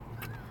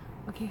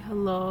Okay,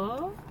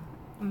 hello.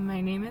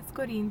 My name is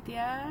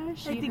Corinthia. I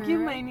think you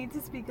might need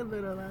to speak a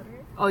little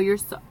louder. Oh, you're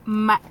so...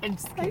 I'm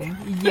just kidding.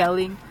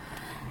 Yelling.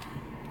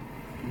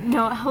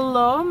 No,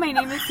 hello. My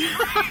name is...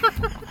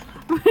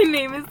 My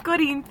name is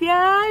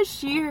Corinthia.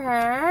 She,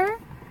 her.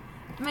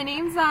 My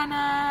name's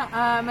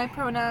Ana. My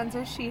pronouns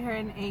are she, her,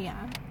 and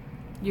ella.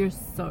 You're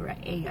so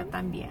right. Ella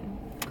también.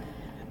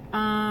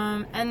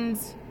 And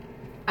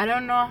I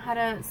don't know how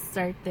to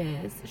start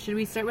this. Should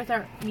we start with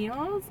our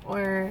meals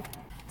or...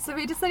 So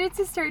we decided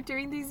to start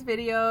doing these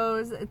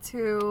videos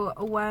to,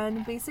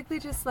 one, basically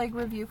just like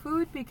review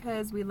food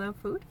because we love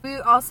food. We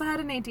also had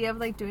an idea of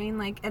like doing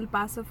like El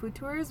Paso food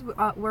tours.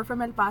 We're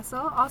from El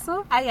Paso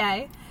also.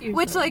 Ay.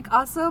 Which like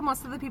also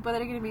most of the people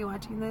that are going to be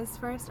watching this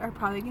first are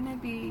probably going to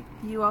be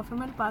you all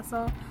from El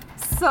Paso.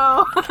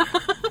 So...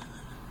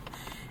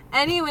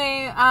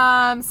 Anyway,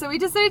 so we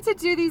decided to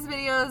do these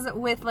videos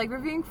with like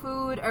reviewing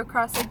food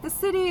across like the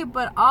city,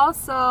 but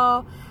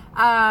also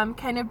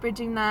kind of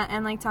bridging that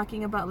and like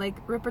talking about like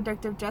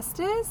reproductive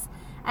justice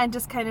and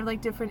just kind of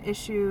like different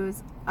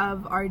issues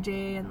of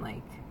RJ and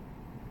like,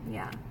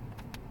 yeah,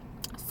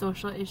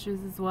 social issues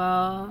as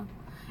well.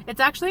 It's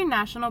actually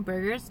National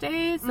Burgers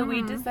Day, so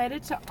we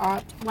decided to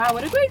opt... Wow,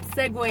 what a great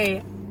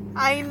segue.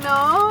 I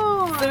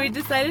know. So we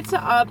decided to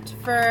opt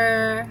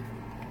for...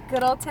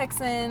 Good old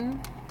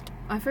Texan...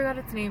 I forgot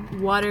its name.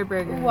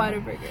 Whataburger.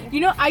 Whataburger. You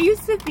know, I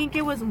used to think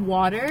it was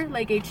water,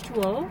 like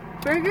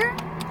H2O burger.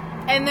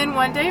 And then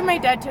one day my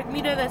dad took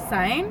me to the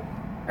sign,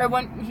 or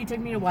he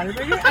took me to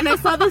Whataburger, and I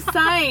saw the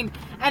sign,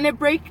 and it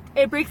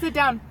breaks it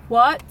down.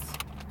 What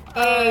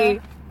a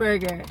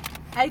burger.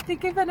 I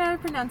think I've never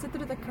pronounced it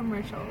through the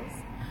commercials.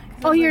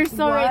 Oh, you're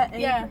so right.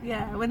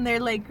 Yeah, when they're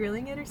like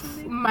grilling it or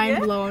something.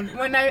 Mind blown.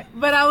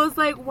 But I was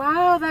like,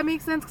 wow, that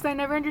makes sense because I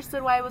never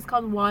understood why it was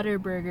called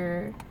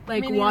Whataburger.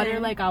 Like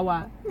water, like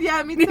agua.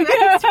 Yeah, me too.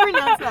 I used to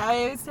pronounce that.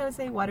 I used to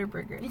say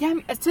Whataburger. Yeah,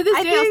 to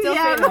this day I'll still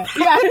say that.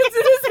 Yeah,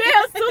 to this day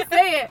I'll still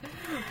say it.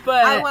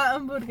 But agua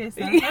hamburguesa.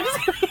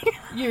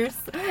 You're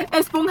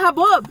esponja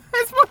bob.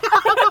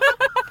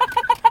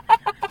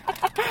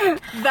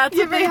 That's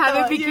what they have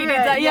in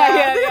bikinis. Right.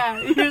 Yeah.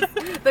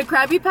 The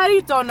Krabby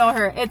Patties don't know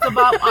her. It's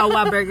about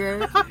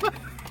Aguaburger.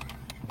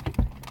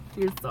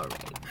 You're so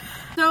right.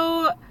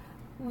 So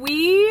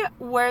we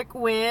work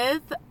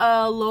with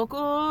a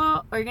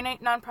local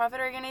nonprofit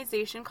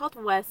organization called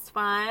West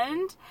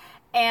Fund,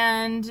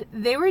 and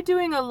they were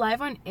doing a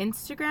live on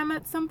Instagram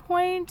at some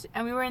point,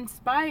 and we were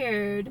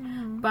inspired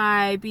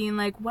by being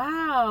like,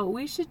 wow,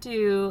 we should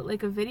do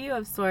like a video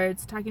of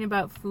sorts talking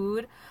about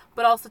food,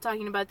 but also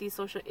talking about these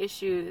social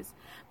issues.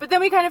 But then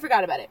we kind of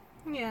forgot about it.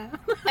 Yeah.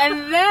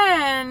 And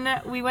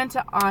then we went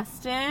to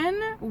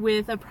Austin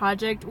with a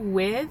project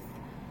with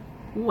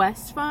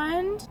West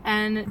Fund.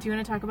 And do you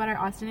want to talk about our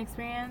Austin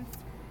experience?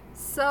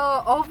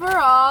 So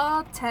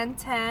overall,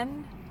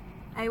 10-10.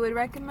 I would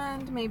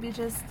recommend maybe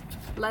just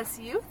less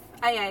youth.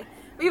 Aye.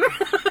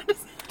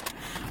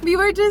 We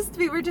were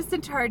just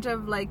in charge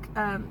of like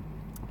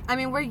I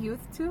mean, we're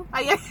youth too.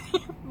 Aye.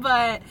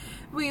 But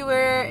we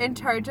were in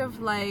charge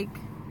of like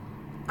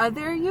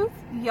other youth,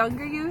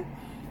 younger youth.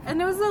 And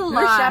there was a lot.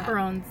 We're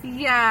chaperones.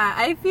 Yeah,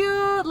 I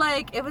feel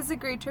like it was a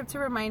great trip to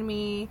remind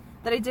me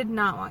that I did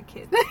not want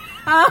kids.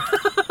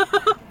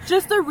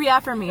 Just a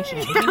reaffirmation,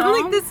 you know?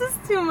 Like, this is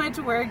too much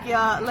work,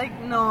 y'all. Like,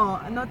 no,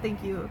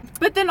 thank you.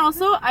 But then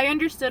also, I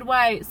understood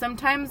why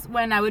sometimes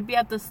when I would be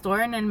at the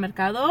store in El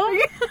Mercado,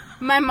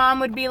 my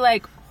mom would be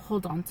like,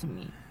 hold on to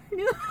me.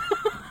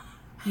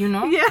 You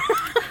know? Yeah.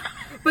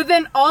 But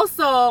then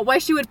also, why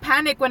she would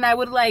panic when I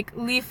would, like,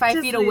 leave 5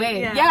 feet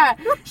away. Yeah.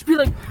 She'd be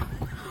like...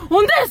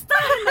 ¿Dónde está?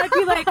 And I'd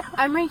be like,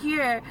 I'm right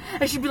here.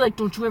 And she'd be like,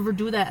 don't you ever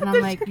do that. And I'm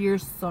like, you're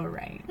so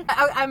right.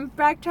 I'm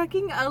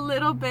backtracking a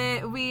little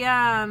bit. We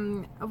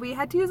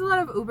had to use a lot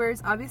of Ubers.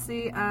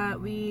 Obviously,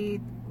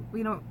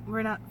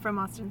 we're not from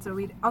Austin, so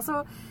we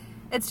also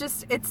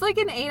it's like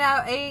an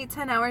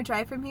 8-10 hour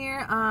drive from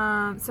here.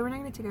 So we're not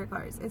gonna take our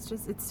cars.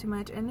 It's too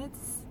much, and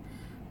it's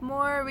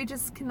more, we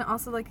just can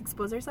also like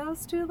expose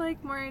ourselves to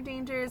like more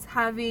dangers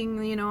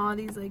having, you know, all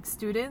these like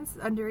students,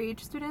 underage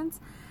students.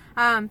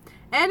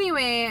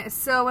 Anyway,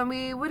 so when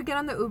we would get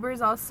on the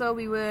Ubers also,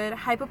 we would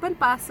hype up El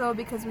Paso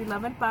because we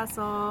love El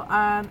Paso,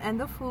 and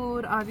the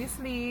food,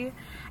 obviously.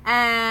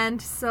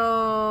 And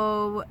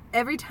so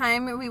every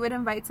time we would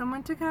invite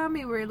someone to come,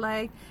 we were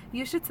like,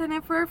 you should sign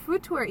up for a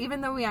food tour, even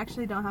though we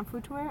actually don't have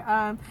food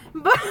tour.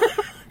 But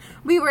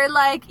we were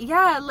like,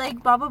 yeah,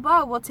 like blah, blah,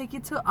 blah, we'll take you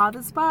to all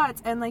the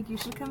spots and like, you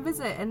should come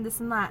visit and this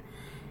and that.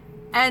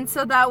 And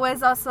so that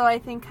was also, I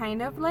think,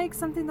 kind of like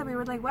something that we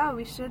were like, wow,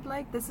 we should,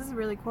 like, this is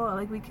really cool.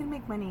 Like, we can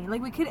make money.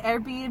 Like, we could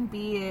Airbnb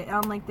it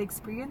on, like, the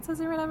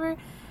experiences or whatever.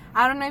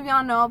 I don't know if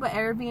y'all know, but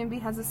Airbnb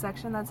has a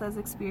section that says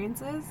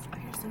experiences.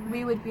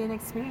 We would be an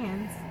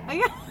experience.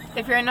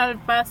 If you're in El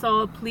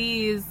Paso,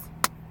 please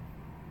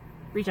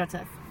reach out to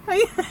us.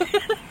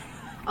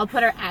 I'll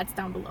put our ads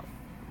down below.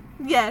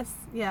 Yes.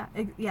 Yeah.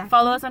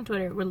 Follow us on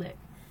Twitter. We're lit.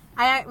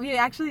 We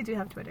actually do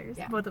have Twitters,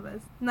 both of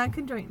us. Not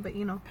conjoined, but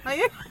you know.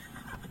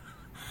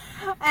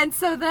 And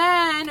so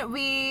then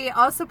we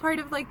also part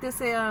of like this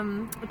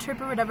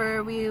trip or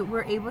whatever, we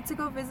were able to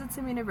go visit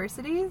some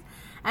universities.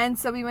 And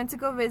so we went to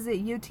go visit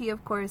UT,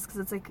 of course, because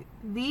it's like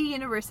the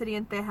university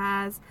in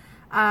Tejas.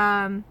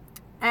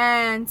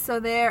 And so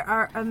there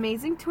our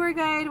amazing tour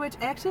guide, which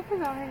I actually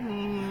forgot her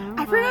name.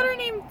 I forgot her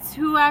name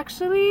too,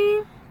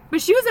 actually.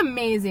 But she was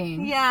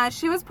amazing. Yeah,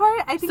 she was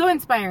I think. So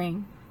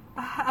inspiring.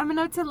 I'm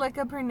gonna have to look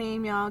up her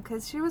name, y'all,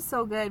 because she was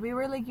so good. We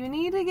were like, you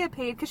need to get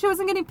paid, because she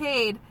wasn't getting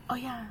paid. Oh,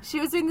 yeah. She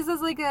was doing this as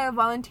like a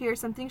volunteer or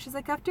something. She's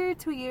like, after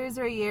 2 years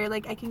or a year,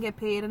 like, I can get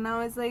paid. And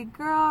I was like,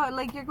 girl,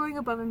 like, you're going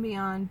above and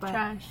beyond. But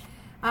Trash.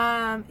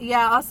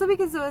 yeah, also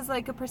because it was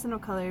like a person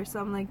of color, so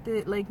I'm like,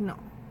 no,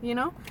 you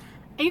know.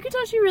 And you could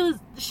tell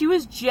she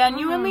was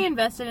genuinely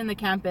invested in the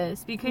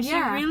campus, because she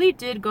really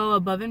did go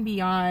above and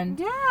beyond.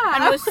 Yeah.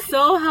 And was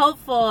so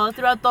helpful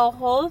throughout the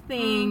whole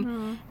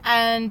thing,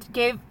 and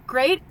gave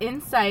great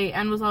insight,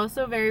 and was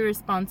also very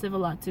responsive a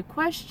lot to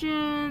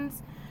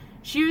questions.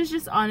 She was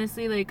just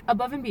honestly like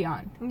above and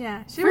beyond.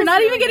 Yeah. She for was not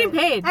really even getting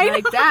good. paid.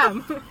 Like,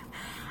 damn.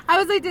 I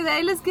was like, did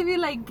they just give you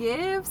like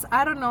gifts?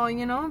 I don't know,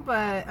 you know,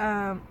 but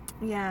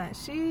yeah,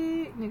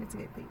 she needed to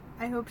get paid.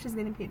 I hope she's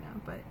getting paid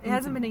now, but it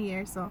hasn't been a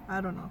year, so I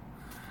don't know.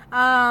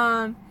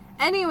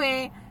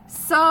 Anyway,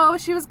 so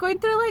she was going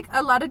through like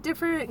a lot of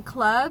different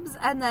clubs,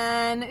 and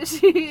then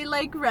she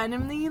like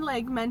randomly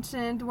like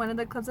mentioned one of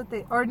the clubs that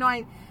it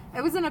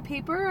was in a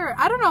paper, or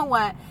I don't know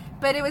what,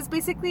 but it was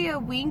basically a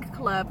wing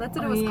club. That's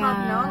what it was called,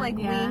 no? Like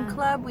wing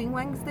club, wing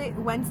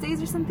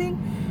Wednesdays or something.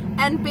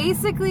 And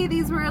basically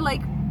these were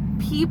like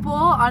people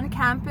on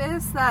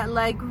campus that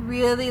like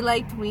really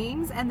liked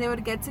wings, and they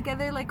would get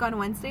together like on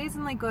Wednesdays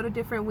and like go to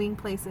different wing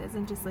places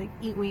and just like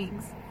eat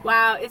wings.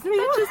 Wow, isn't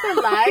that just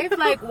a life?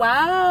 Like,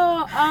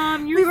 wow,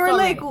 we were so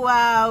like,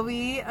 wow,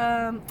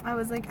 I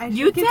was like, I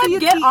should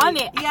get on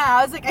it. Yeah,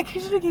 I was like, I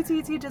should have get to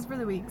UT just for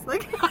the wings.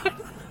 Like,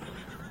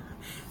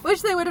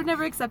 which they would have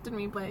never accepted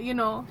me, but you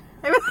know.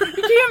 Can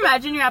you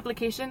imagine your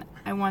application?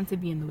 I want to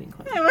be in the wing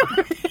club.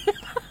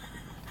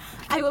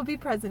 I will be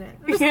president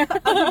of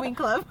the wing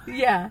club.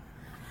 Yeah.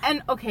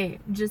 And okay,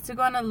 just to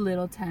go on a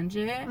little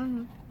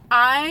tangent,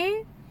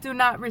 I do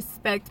not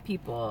respect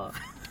people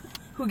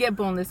who get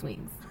boneless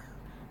wings.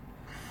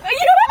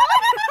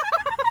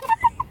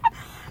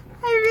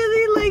 I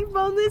really like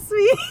boneless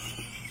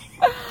wings.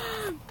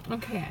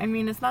 Okay, I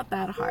mean, it's not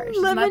that harsh. It's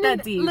not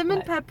that deep.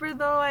 Lemon pepper,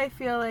 though, I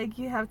feel like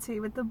you have to eat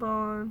with the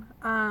bone.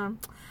 I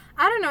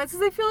don't know. It's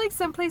because I feel like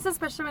some places,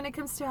 especially when it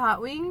comes to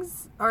hot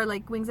wings, or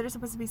like wings that are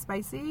supposed to be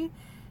spicy,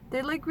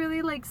 they're like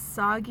really like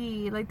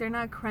soggy. Like they're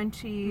not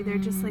crunchy. They're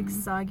just like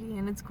soggy,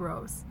 and it's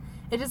gross.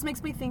 It just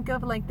makes me think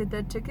of like the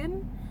dead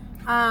chicken.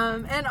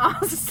 And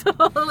also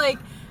like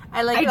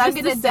I'm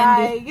gonna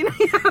die. You know,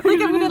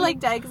 like I'm gonna like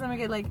die because I'm gonna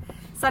get like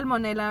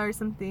salmonella or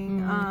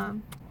something.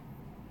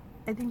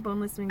 I think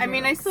boneless wings. I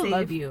mean, I still safe.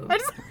 love you.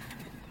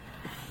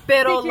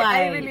 Pero like,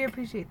 I really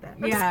appreciate that.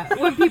 Yeah,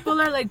 when people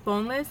are like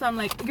boneless, I'm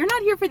like, you're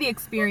not here for the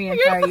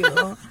experience, are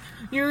you?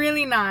 You're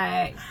really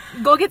not.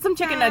 Go get some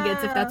chicken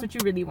nuggets if that's what you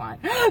really want.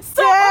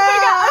 So,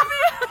 oh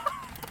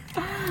my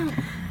god.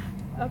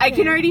 Okay. I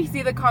can already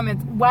see the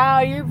comments. Wow,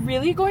 you're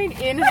really going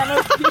in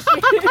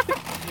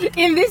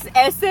in this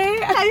essay.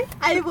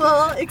 I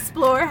will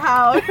explore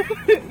how.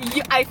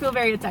 I feel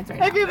very attacked right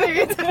now. I feel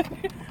very attacked.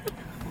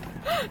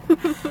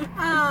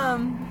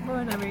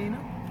 Whatever, you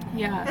know.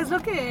 Yeah. Es lo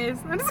que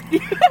es.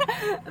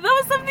 That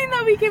was something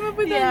that we came up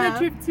with on the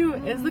trip too.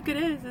 Es lo que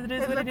es. It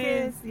is what it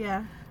is.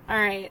 Yeah.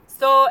 Alright,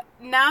 so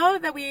now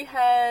that we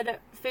had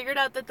figured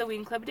out that the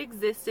wing club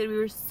existed, we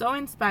were so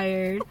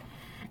inspired.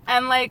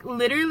 And like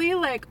literally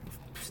like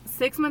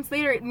 6 months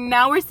later,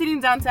 now we're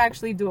sitting down to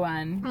actually do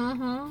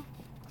one.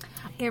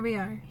 Here we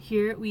are.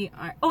 Here we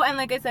are. Oh, and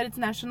like I said, it's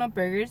National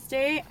Burgers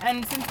Day.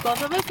 And since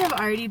both of us have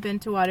already been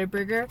to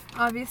Whataburger,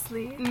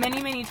 obviously,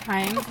 many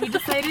times, we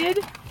decided,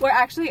 or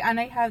actually,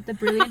 Anna had the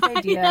brilliant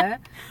idea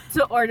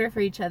to order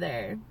for each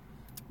other.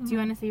 Do you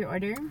want to say your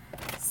order?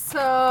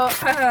 So,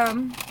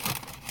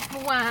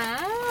 wow,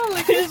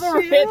 look at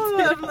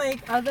you of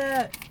like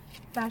other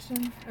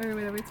fashion or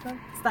whatever it's called,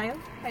 style.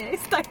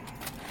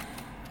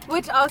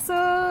 Which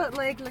also,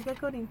 like, look at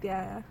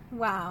Corinthia.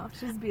 Wow,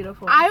 she's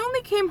beautiful. I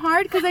only came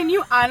hard because I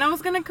knew Anna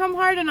was gonna come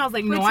hard, and I was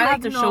like, no, I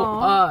have to show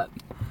up.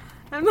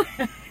 I'm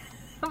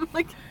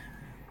like,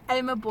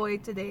 I'm a boy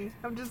today.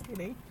 I'm just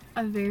kidding.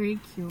 A very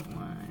cute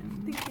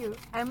one. Thank you.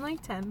 I'm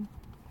like 10.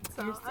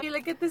 So I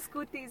look at the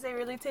scooties. I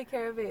really take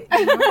care of it.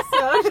 You know?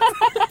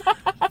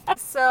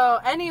 So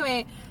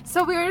anyway,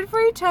 so we ordered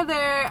for each other.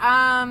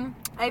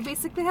 I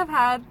basically have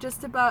had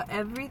just about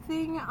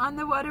everything on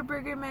the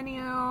Whataburger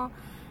menu.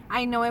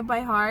 I know it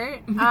by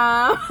heart.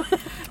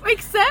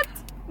 Except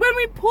when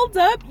we pulled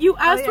up, you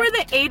asked where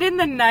the 8 and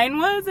the 9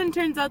 was, and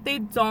turns out they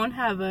don't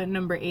have a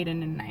number 8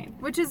 and a 9.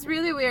 Which is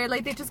really weird.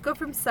 Like, they just go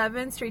from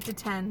 7 straight to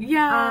 10.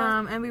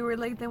 Yeah. And we were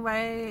like, then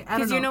why?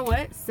 Because you know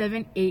what?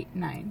 7, 8,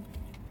 9.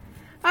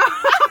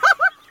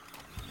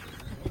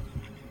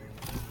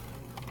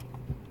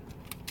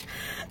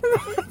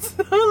 That's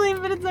so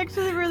lame, but it's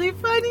actually really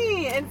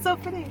funny and so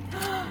funny.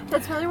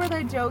 That's probably where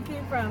that joke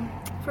came from.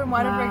 from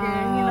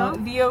Whataburger, you know?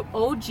 The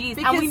OGs.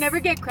 Because, and we never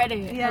get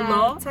credit. Yeah,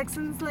 Hello?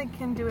 Texans like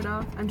can do it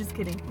all. I'm just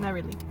kidding. Not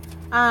really.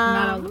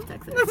 Not all of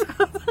Texas.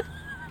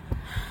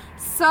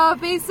 So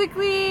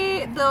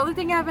basically, the only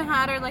thing I haven't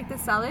had are like the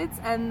salads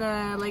and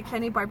the like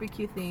honey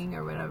barbecue thing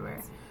or whatever.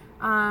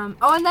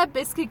 And that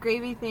biscuit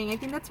gravy thing. I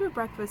think that's for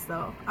breakfast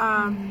though.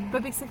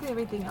 But basically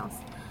everything else.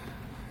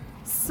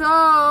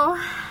 So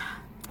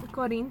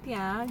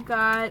Corinthia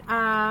got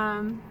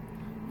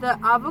the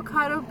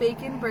avocado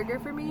bacon burger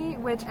for me,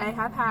 which I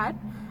have had.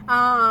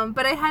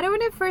 But I had it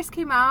when it first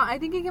came out. I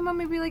think it came out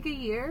maybe like a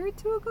year or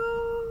two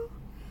ago.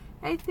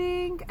 I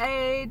think.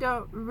 I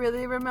don't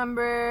really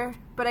remember,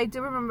 but I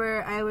do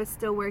remember I was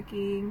still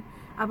working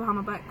at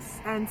Bahama Bucks,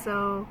 and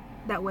so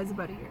that was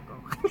about a year ago.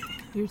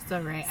 You're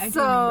so right. I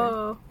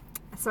So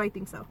I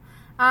think so.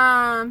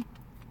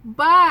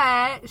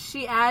 But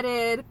she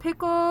added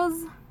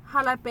pickles,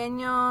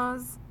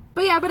 jalapenos.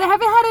 But yeah, but I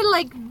haven't had it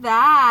like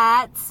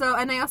that. So,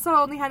 and I also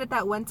only had it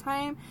that one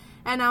time,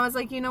 and I was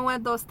like, you know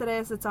what, dos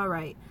tres, it's all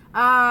right.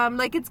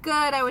 Like it's good.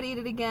 I would eat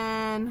it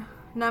again.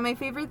 Not my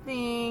favorite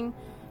thing.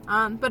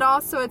 But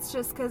also it's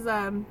just because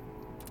a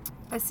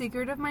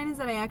secret of mine is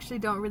that I actually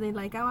don't really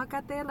like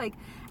aguacate. Like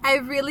I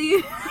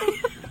really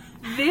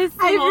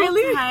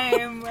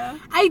time.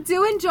 I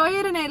do enjoy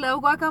it and I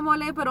love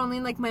guacamole, but only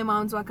like my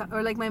mom's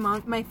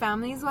my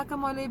family's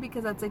guacamole,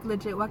 because that's like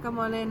legit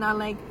guacamole, not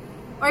like,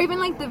 or even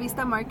like the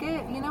Vista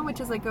Market, you know,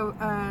 which is like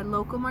a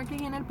local market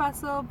here in El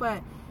Paso.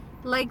 But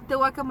like the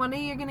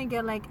guacamole you're gonna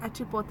get like at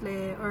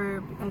Chipotle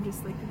or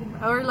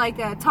like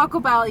a Taco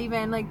Bell,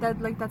 even like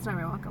that, like that's not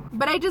real guacamole.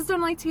 But I just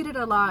don't like to eat it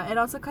a lot. It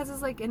also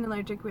causes like an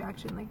allergic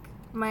reaction. Like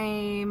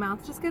my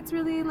mouth just gets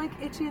really like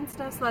itchy and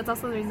stuff. So that's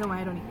also the reason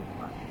why I don't eat it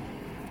a lot.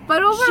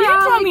 But overall, she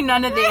didn't tell me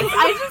none of this.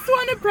 I just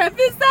want to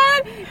preface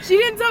that she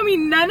didn't tell me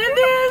none of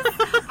this.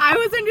 I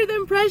was under the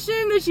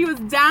impression that she was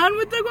down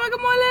with the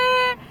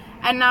guacamole,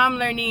 and now I'm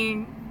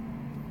learning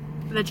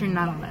that you're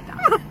not all that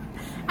down.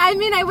 I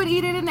mean, I would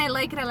eat it and I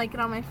like it. I like it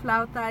on my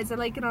flautas. I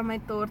like it on my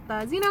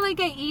tortas. You know,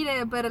 like I eat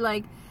it, but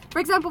like, for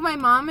example, my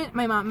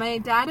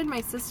dad and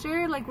my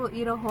sister like will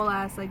eat a whole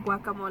ass like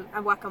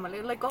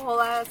guacamole, like a whole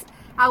ass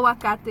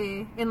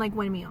aguacate in like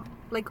one meal,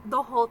 like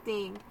the whole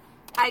thing.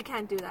 I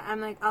can't do that. I'm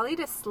like, I'll eat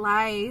a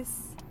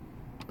slice,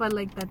 but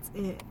like that's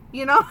it,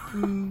 you know.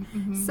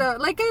 Mm-hmm. So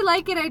like I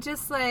like it. I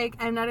just like,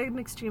 I'm not an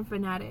extreme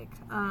fanatic.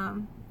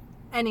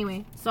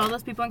 Anyway, so all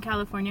those people in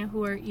California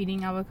who are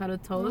eating avocado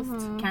toast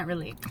can't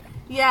relate.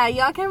 Yeah,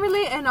 y'all can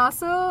relate, and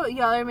also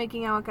y'all are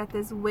making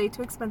aguacates way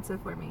too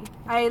expensive for me.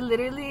 I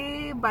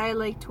literally buy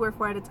like 2 or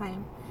 4 at a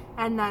time,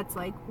 and that's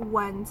like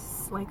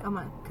once like a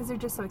month because they're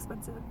just so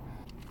expensive.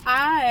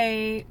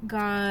 I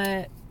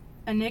got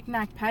a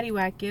knick-knack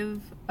paddywhack,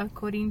 give a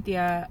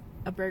Corinthia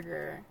a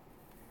burger,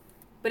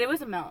 but it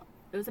was a melt.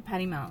 It was a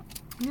patty melt.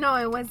 No,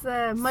 it was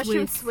a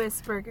mushroom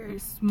Swiss burger.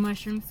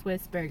 Mushroom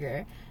Swiss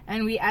burger.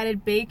 And we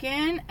added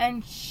bacon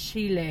and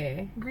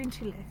chile. Green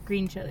chile.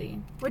 Green chili.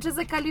 Which is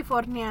like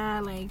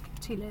California, like,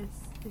 chiles,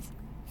 basically.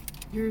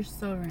 You're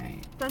so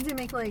right. Don't they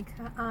make like,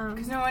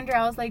 because no wonder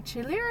I was like,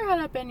 chili or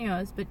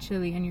jalapenos? But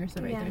chili, and you're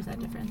so right, there's that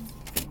difference.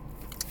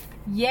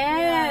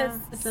 Yes!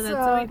 Yeah. So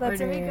that's what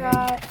we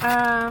got.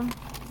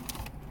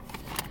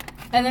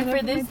 And then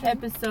for this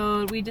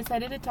episode, we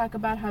decided to talk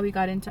about how we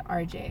got into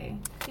RJ.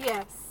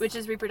 Yes. Which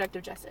is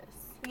reproductive justice.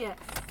 Yes.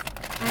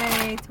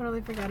 I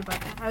totally forgot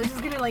about that. I was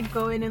just gonna like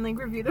go in and like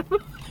review them.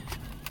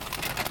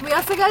 We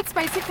also got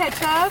spicy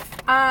ketchup.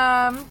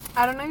 I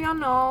don't know if y'all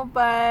know,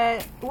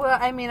 but well,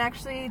 I mean,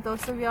 actually,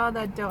 those of y'all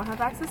that don't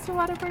have access to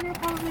Whataburger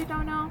probably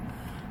don't know.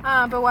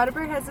 But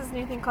Whataburger has this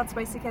new thing called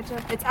spicy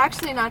ketchup. It's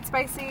actually not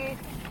spicy.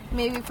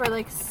 Maybe for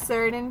like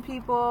certain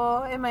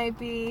people, it might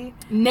be.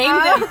 Name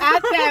them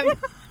at them.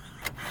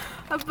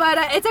 But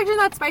it's actually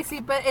not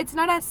spicy, but it's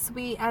not as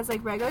sweet as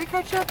like regular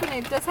ketchup, and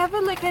it does have a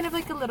like kind of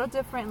like a little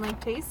different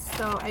like taste,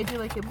 so I do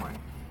like it more.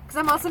 Because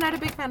I'm also not a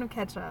big fan of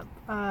ketchup.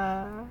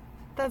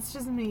 That's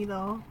just me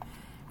though.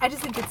 I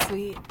just think it's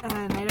sweet,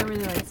 and I don't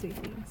really like sweet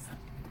things.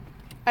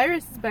 I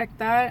respect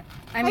that.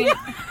 I mean,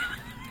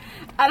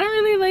 I don't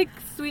really like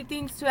sweet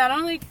things too. I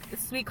don't like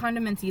sweet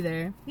condiments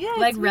either. Yeah,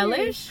 like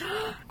relish.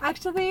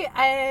 Actually,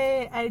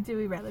 I do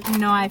eat relish.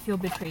 No, I feel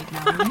betrayed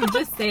now. You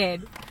just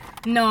said.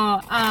 No,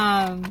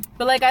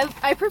 but like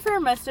I prefer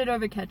mustard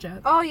over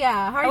ketchup. Oh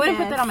yeah, I wouldn't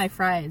put that on my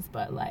fries,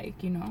 but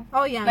like, you know.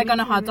 Oh yeah. Like on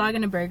a hot dog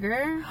and a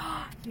burger.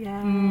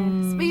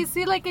 Yes. But you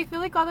see, like I feel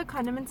like all the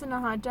condiments in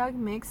a hot dog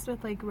mixed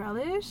with like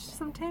relish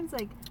sometimes,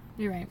 like.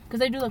 You're right,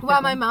 because I do love.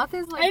 Wow, my mouth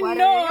is like watering.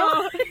 I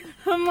know.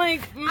 I'm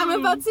like. I'm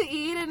about to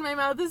eat and my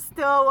mouth is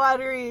still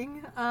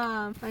watering.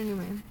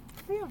 Anyway.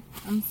 Yeah.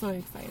 I'm so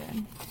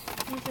excited.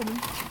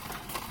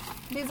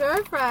 These are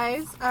our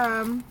fries.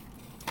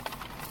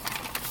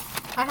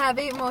 I have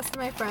ate most of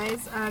my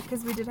fries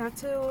because we did have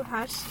to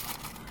hash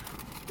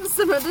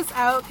some of this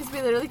out because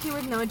we literally came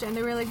with no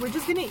agenda. We were like, we're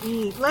just gonna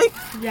eat, like.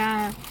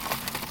 Yeah.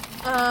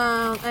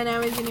 And I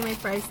was eating my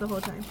fries the whole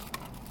time.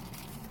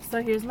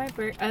 So here's my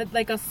burger,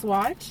 like a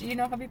swatch. You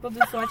know how people do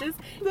swatches?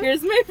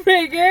 Here's my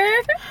burger.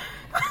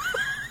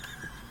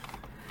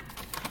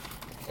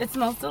 It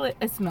smells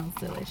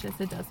delicious.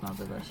 It does smell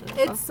delicious.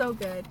 It's so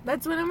good.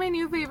 That's one of my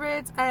new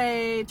favorites.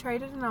 I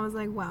tried it and I was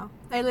like, wow.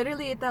 I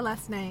literally ate that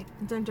last night.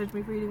 Don't judge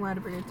me for eating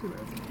Whataburger 2 rows.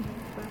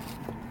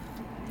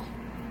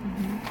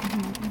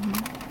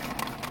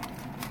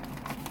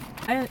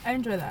 I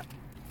enjoy that.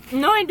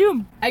 No, I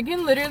do. I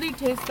can literally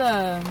taste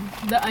the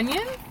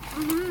onions.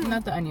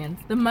 Not the onions.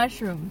 The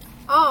mushrooms.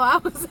 Oh, I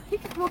was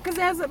like, well, because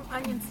it has some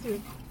onions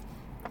too.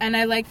 And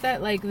I like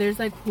that, like, there's,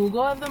 like,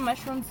 jugo of the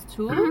mushrooms,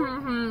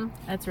 too.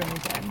 That's really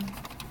good.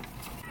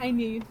 I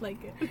knew you'd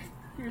like it.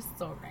 You're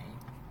so right.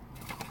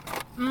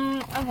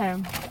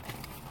 Okay.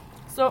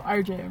 So,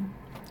 RJ.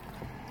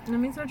 Let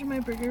me start my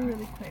burger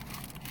really quick.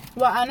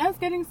 Well, Anna's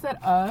getting set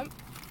up.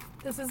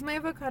 This is my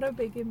avocado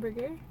bacon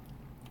burger.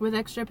 With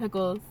extra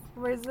pickles.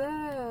 Where's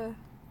the...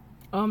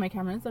 Oh, my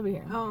camera's over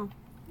here. Oh.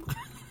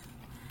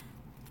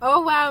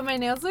 Oh, wow. My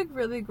nails look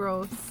really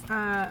gross.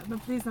 But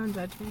please don't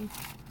judge me.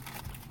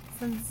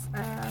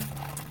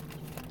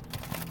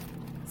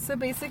 So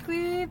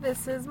basically,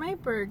 this is my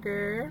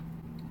burger.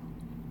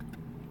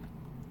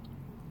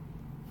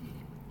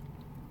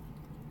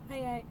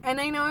 And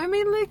I know I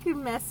made like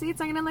messy. It's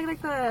not gonna look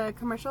like the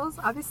commercials,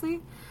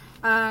 obviously,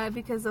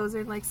 because those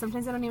are like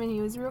sometimes I don't even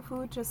use real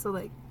food, just so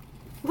like.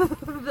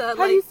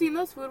 Have you seen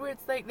those food where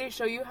it's like they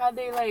show you how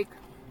they like?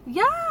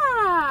 Yeah.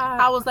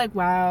 I was like,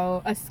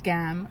 wow, a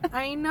scam.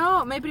 I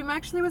know. My prima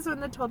actually was the one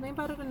that told me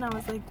about it, and I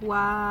was like,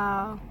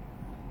 wow.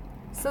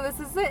 So this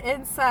is the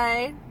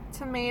inside.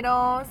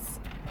 Tomatoes,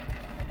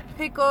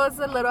 pickles,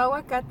 a little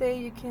aguacate.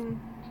 You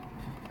can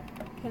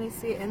kind of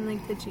see it, and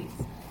like the cheese.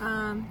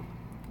 I'm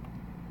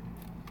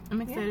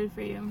excited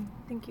for you.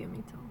 Thank you,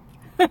 me too.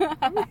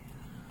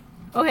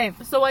 Okay,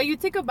 so while you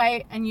take a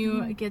bite and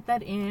you get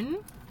that in,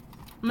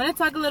 I'm gonna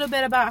talk a little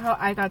bit about how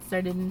I got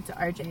started into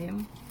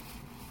RJ.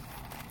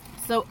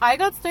 So I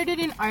got started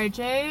in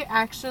RJ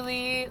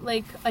actually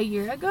like a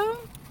year ago.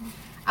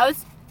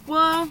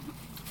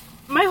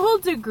 My whole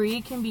degree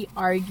can be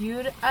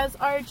argued as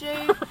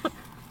RJ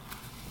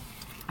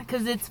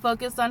because it's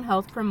focused on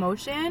health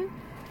promotion.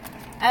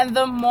 And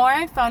the more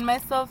I found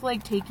myself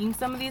like taking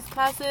some of these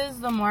classes,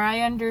 the more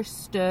I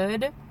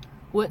understood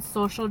what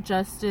social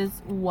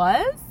justice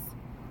was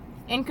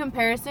in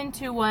comparison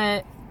to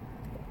what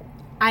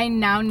I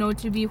now know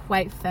to be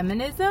white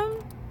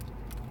feminism.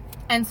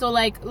 And so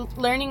like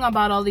learning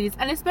about all these,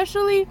 and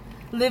especially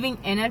living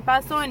in El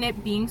Paso and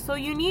it being so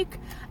unique,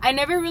 I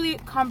never really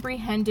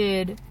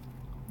comprehended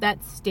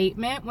that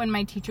statement when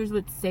my teachers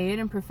would say it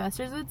and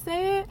professors would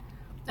say it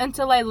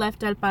until I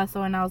left El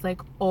Paso and I was like,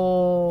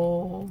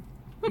 oh,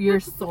 you're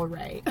so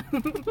right.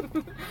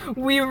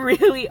 We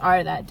really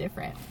are that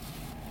different.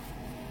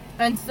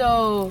 And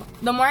so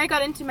the more I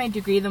got into my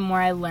degree, the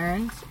more I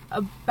learned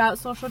about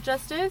social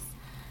justice.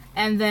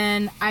 And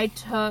then I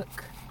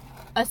took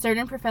a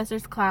certain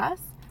professor's class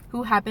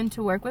who happened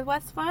to work with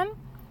West Fund.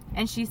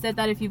 And she said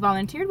that if you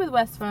volunteered with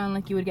West Fund,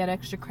 like you would get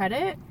extra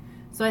credit.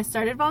 So I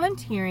started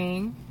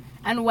volunteering.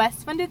 And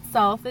West Fund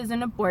itself is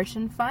an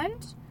abortion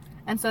fund.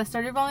 And so I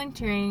started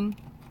volunteering.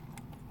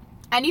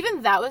 And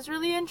even that was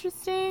really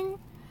interesting.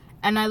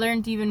 And I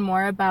learned even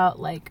more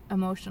about like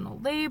emotional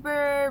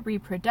labor,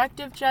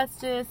 reproductive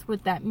justice,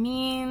 what that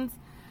means.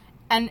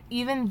 And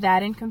even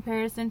that in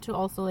comparison to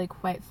also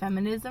like white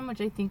feminism,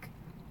 which I think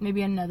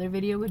maybe another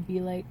video would be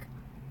like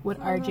what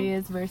RJ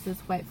is versus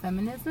white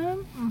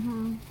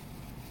feminism.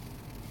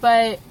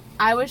 But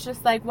I was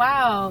just like,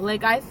 wow,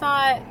 like I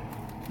thought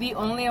the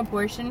only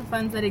abortion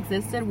funds that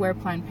existed were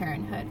Planned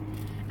Parenthood.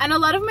 And a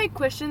lot of my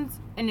questions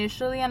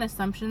initially and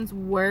assumptions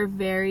were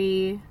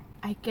very,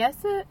 I guess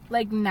it,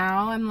 like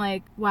now I'm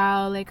like,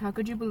 wow, like how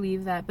could you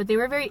believe that? But they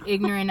were very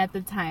ignorant at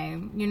the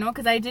time, you know,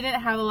 because I didn't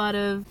have a lot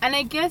of, and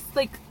I guess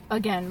like,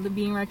 again,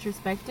 being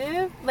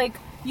retrospective, like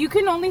you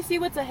can only see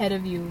what's ahead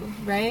of you,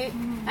 right?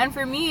 And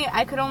for me,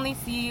 I could only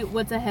see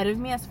what's ahead of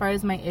me as far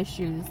as my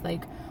issues,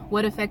 like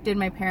what affected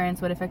my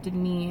parents, what affected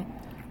me.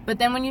 But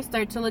then when you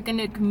start to look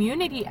into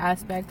community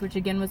aspect, which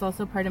again was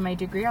also part of my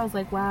degree, I was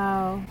like,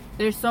 wow,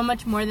 there's so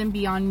much more than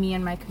beyond me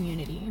and my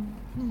community.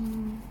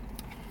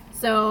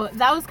 So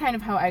that was kind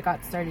of how I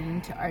got started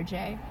into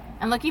RJ.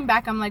 And looking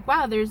back, I'm like,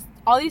 wow, there's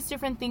all these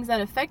different things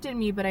that affected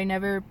me, but I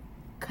never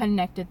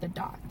connected the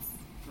dots.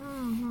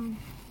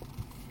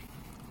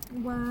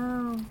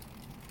 Wow.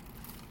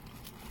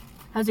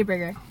 How's your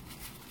burger?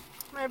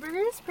 My burger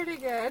is pretty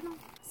good.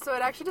 So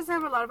it actually doesn't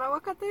have a lot of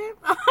aguacate.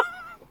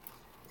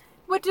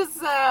 Which is,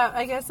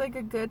 I guess, like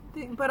a good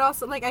thing. But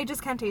also, like, I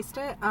just can't taste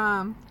it.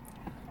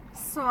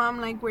 So I'm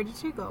like, where did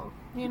she go?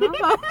 You know?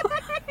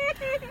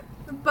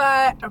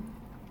 But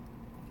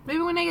maybe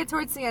when I get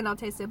towards the end, I'll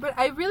taste it. But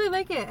I really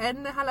like it.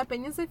 And the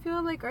jalapenos, I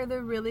feel like, are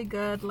the really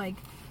good, like,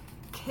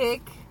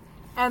 kick.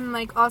 And,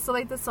 like, also,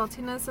 like, the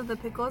saltiness of the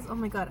pickles. Oh,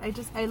 my God.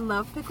 I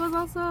love pickles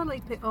also.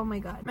 Like, oh, my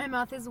God. My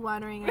mouth is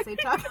watering as I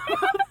talk.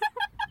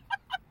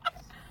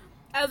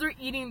 As we're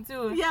eating,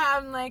 too. Yeah,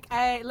 I'm like,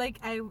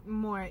 I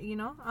more, you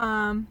know?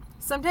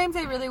 Sometimes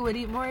I really would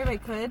eat more if I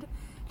could.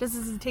 just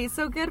because it tastes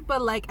so good,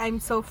 but like I'm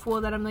so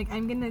full that I'm like,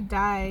 I'm gonna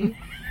die.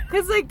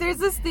 Because like there's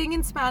this thing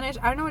in Spanish,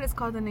 I don't know what it's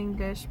called in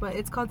English, but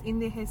it's called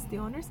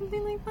indigestión or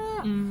something like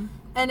that.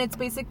 And it's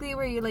basically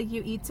where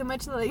you eat too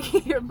much that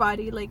like your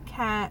body like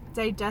can't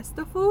digest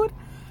the food,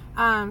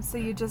 so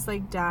you just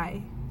like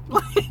die.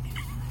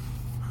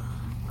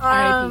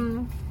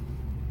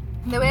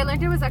 The way I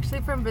learned it was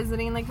actually from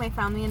visiting like my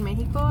family in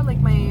Mexico, like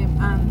my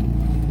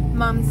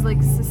mom's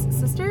like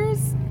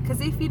sisters, because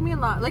they feed me a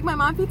lot. Like my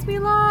mom feeds me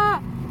a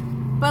lot,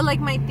 but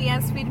like my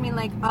tias feed me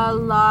like a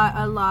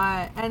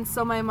lot. And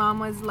so my mom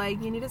was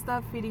like, you need to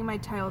stop feeding my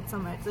child so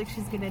much, like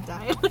she's gonna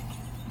die.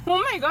 Oh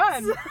my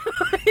god. So,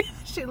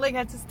 she like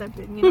had to step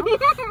in, you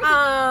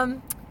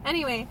know.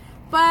 Anyway,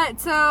 but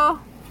so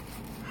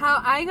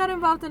how I got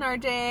involved in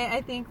RJ,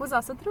 I think, was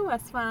also through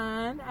West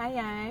Fund.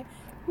 Aye.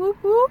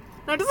 Whoop whoop.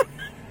 No, just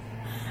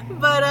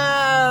but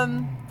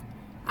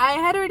I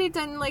had already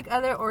done like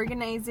other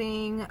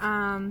organizing.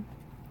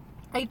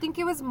 I think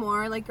it was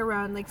more like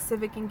around like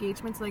civic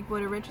engagement, so like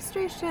voter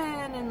registration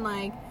and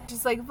like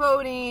just like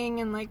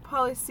voting and like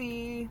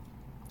policy,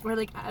 or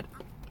like I'm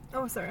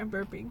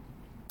burping.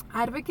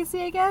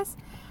 Advocacy, I guess.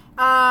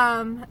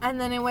 And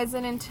then it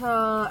wasn't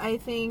until I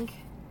think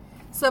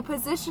a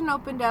position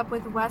opened up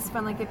with West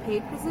Fund, like a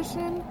paid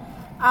position,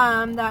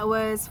 that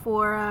was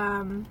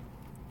for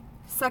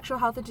sexual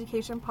health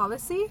education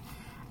policy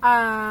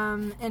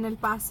in El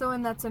Paso,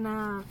 and that's in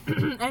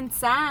and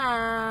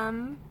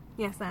Sam.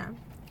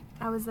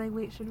 I was like,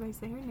 wait, should I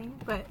say her name?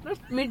 But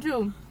me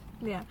too.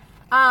 Yeah.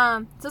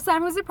 So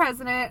Sam, who's the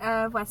president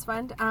of West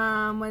Fund,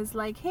 was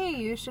like, hey,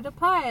 you should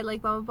apply,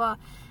 like blah blah blah.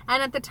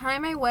 And at the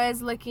time, I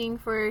was looking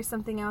for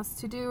something else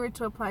to do or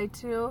to apply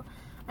to,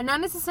 and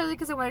not necessarily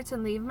because I wanted to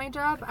leave my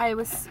job. I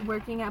was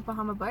working at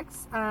Bahama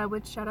Bucks,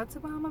 which shout out to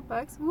Bahama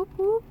Bucks. Whoop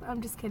whoop.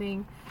 I'm just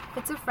kidding.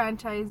 It's a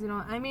franchise, you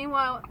know. I mean,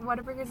 well,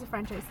 Whataburger is a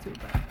franchise too.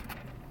 But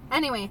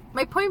anyway,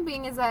 my point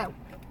being is that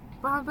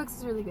Bahama Bucks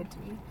is really good to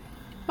me.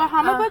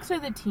 Bahama Bucks or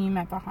the team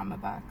at Bahama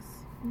Bucks?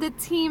 The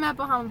team at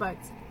Bahama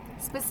Bucks,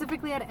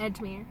 specifically at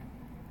Edgemere.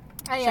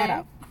 Shut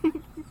up.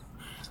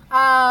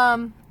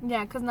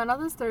 Yeah, because none of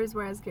the stories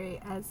were as great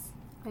as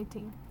my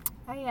team.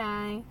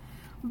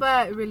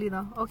 But really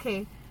though,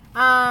 okay.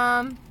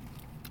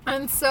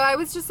 And so I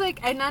was just like,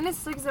 I not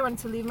necessarily because I wanted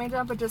to leave my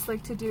job, but just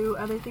like to do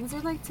other things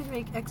or like to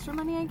make extra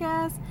money, I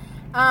guess.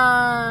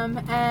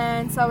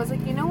 And so I was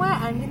like, you know what,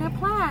 I'm gonna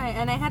apply.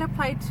 And I had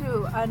applied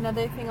to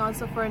another thing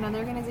also for another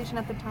organization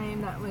at the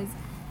time that was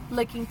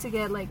looking to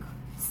get like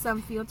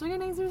some field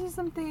organizers or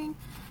something.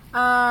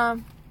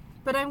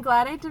 But I'm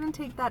glad I didn't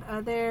take that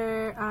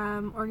other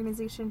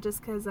organization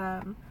just because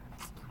they're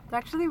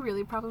actually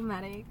really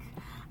problematic.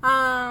 But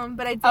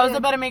I was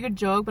about to make a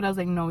joke, but I was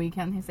like, no, we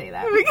can't say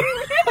that.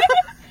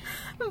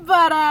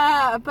 but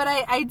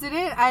I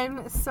didn't.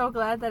 I'm so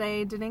glad that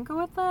I didn't go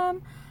with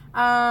them.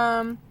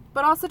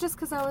 But also just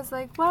because I was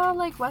like, well,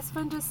 like West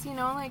Fund just, you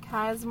know, like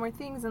has more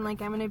things, and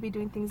like I'm gonna be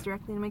doing things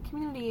directly in my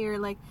community, or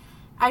like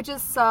I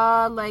just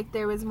saw like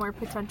there was more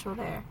potential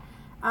there.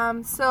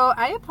 So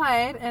I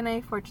applied, and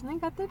I fortunately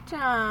got the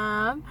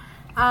job.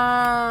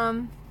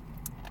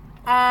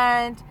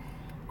 And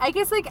I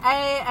guess like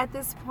at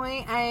this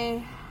point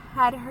I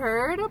had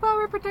heard about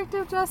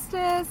reproductive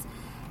justice,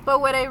 but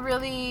what I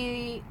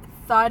really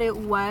thought it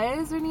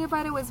was or knew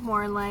about it was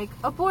more like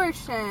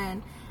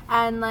abortion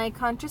and like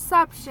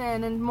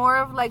contraception and more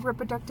of like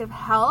reproductive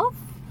health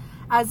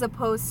as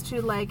opposed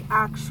to like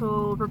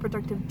actual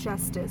reproductive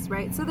justice,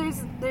 right? So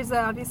there's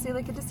obviously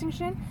like a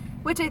distinction,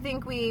 which I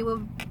think we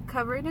will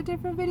cover in a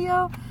different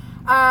video.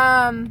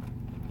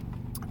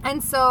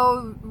 And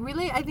so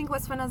really I think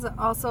West Fund has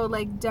also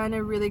like done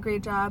a really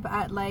great job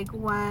at like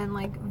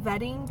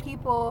vetting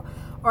people,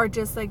 or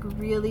just like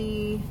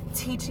really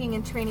teaching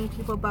and training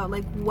people about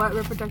like what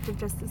reproductive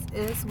justice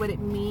is, what it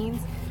means,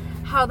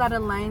 how that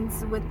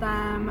aligns with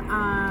them,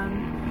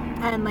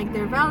 and like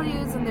their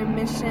values and their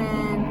mission,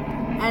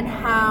 and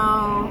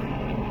how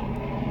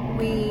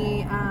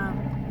we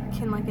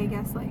can like, I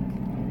guess, like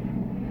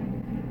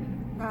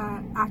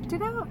act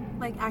it out,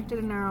 like act it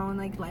in our own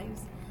like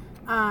lives.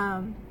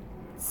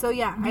 So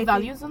yeah, the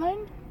values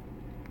aligned?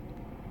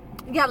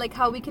 Yeah, like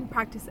how we can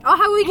practice it. Oh,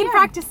 how we can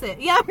practice it.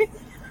 Yeah.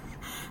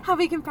 How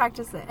we can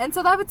practice it. And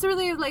so that was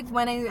really like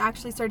when I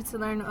actually started to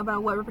learn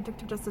about what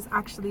reproductive justice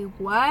actually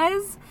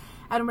was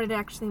and what it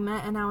actually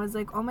meant. And I was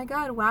like, oh my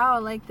god, wow,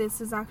 like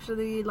this is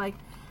actually like,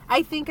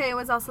 I think it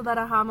was also that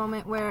aha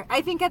moment where I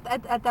think at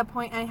that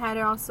point I had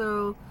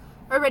also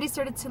already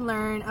started to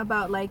learn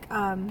about like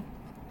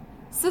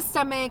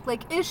systemic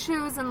like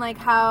issues, and like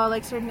how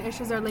like certain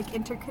issues are like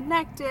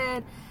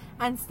interconnected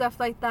and stuff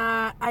like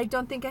that. I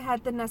don't think I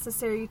had the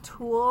necessary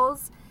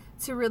tools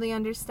to really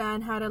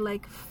understand how to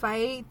like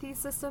fight these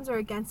systems or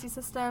against these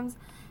systems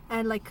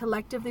and like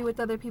collectively with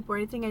other people or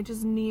anything. I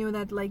just knew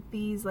that like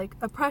these like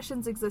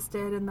oppressions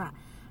existed, and that,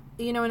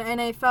 you know, and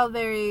I felt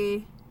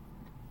very,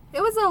 it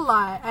was a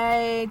lot.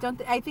 I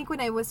think when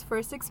I was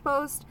first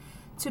exposed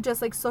to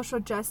just like social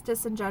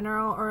justice in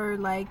general, or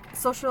like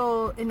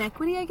social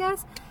inequity, I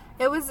guess,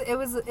 it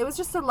was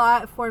just a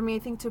lot for me, I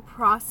think, to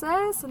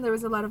process, and there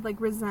was a lot of like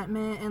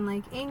resentment and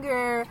like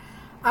anger,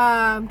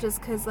 just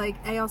because like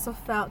I also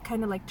felt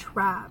kind of like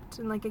trapped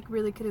and like I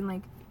really couldn't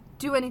like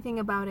do anything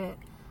about it,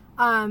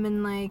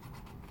 and like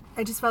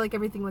I just felt like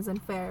everything was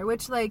unfair,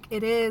 which like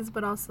it is,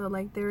 but also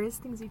like there is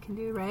things you can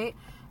do, right?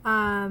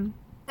 And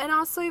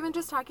also even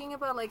just talking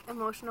about like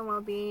emotional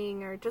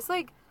well-being, or just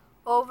like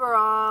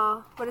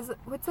overall,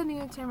 what's the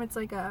new term? It's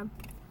like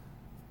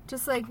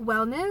just like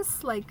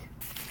wellness, like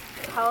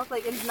health,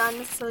 like it's not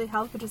necessarily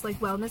health, but just like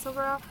wellness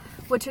overall,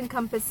 which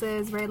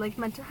encompasses, right, like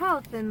mental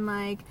health and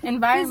like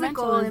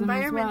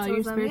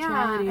environmentalism,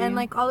 yeah, and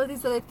like all of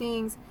these other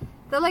things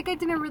that like I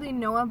didn't really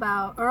know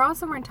about, or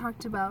also weren't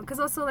talked about, because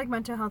also like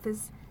mental health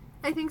is,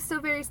 I think, still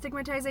very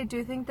stigmatized. I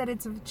do think that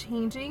it's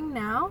changing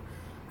now,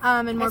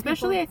 and more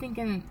especially people, I think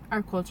in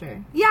our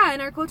culture. Yeah,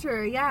 in our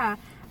culture, yeah.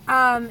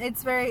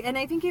 It's very, and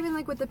I think even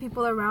like with the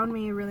people around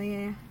me, it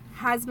really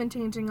has been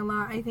changing a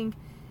lot. I think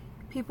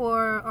people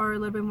are a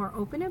little bit more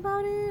open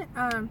about it.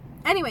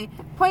 Anyway,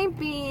 point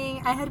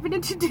being, I had been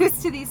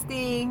introduced to these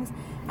things.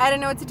 I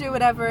didn't know what to do,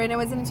 whatever, and it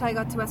wasn't until I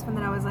got to West Point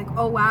that I was like,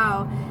 oh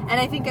wow. And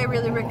I think I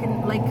really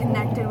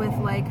connected with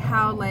like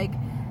how like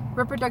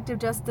reproductive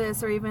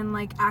justice, or even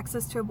like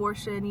access to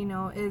abortion, you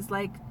know, is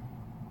like,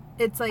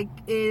 it's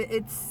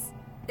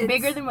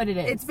bigger than what it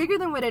is. It's bigger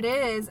than what it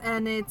is,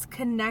 and it's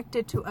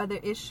connected to other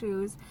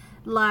issues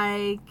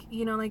like,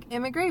 you know, like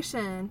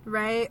immigration,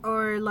 right?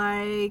 Or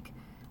like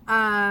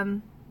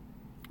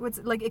what's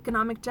like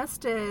economic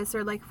justice,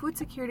 or like food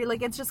security.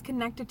 Like it's just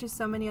connected to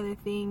so many other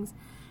things.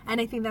 And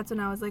I think that's when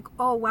I was like,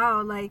 oh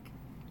wow, like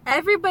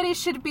everybody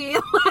should be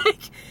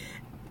like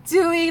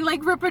doing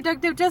like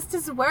reproductive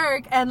justice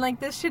work, and like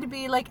this should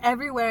be like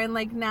everywhere. And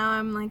like now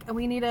I'm like,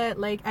 we need to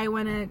like, I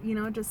want to, you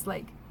know, just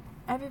like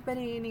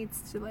everybody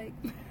needs to like,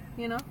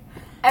 you know,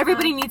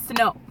 everybody needs to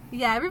know.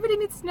 Yeah, everybody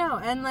needs to know.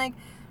 And like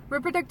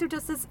reproductive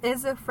justice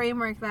is a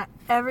framework that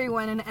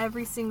everyone in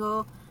every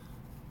single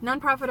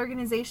nonprofit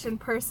organization,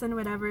 person,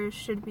 whatever,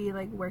 should be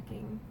like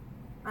working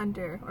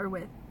under or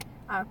with.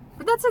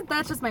 But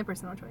that's just my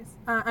personal choice.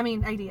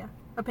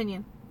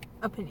 Opinion.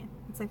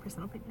 It's my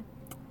personal opinion.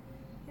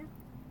 Yeah.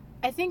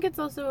 I think it's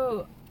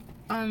also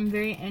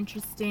very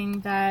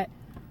interesting that,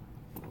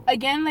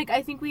 again, like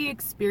I think we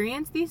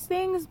experience these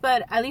things,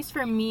 but at least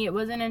for me, it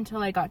wasn't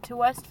until I got to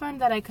West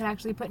Fund that I could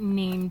actually put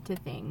name to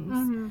things.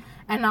 Mm-hmm.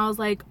 And I was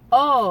like,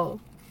 oh,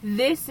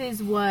 this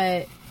is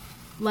what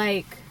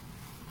like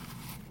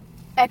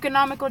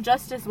economical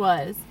justice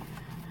was.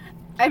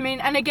 I mean,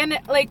 and again,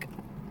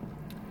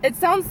 it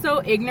sounds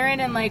so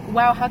ignorant and like,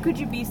 wow, how could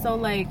you be so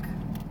like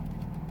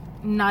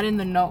not in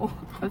the know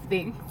of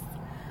things?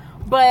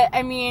 But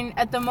I mean,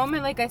 at the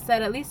moment, like I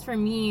said, at least for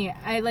me,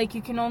 I like,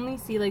 you can only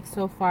see like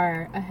so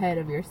far ahead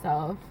of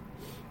yourself.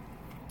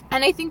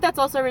 And I think that's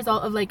also a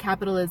result of like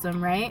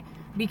capitalism, right?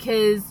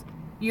 Because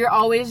you're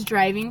always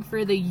driving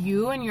for the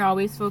you, and you're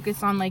always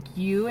focused on like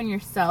you and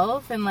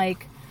yourself, and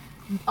like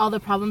all the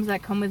problems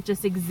that come with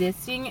just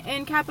existing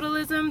in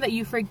capitalism, that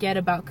you forget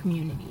about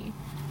community.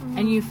 Mm-hmm.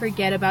 And you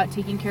forget about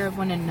taking care of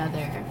one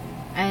another.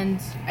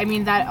 And I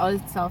mean, that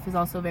itself is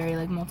also very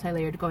like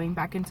multi-layered, going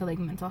back into like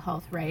mental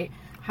health, right?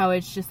 How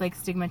it's just like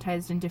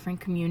stigmatized in different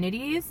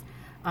communities.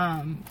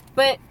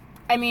 But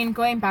I mean,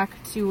 going back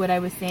to what I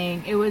was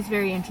saying, it was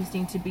very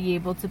interesting to be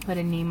able to put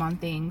a name on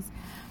things.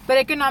 But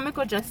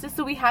economical justice,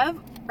 so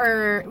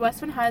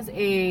Westman has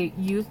a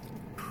youth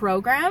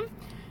program.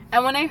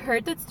 And when I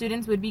heard that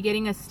students would be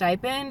getting a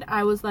stipend,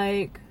 I was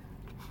like,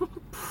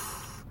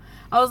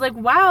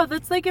 wow,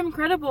 that's like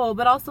incredible,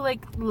 but also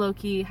like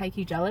low-key,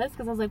 high-key jealous,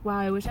 because I was like, wow,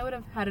 I wish I would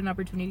have had an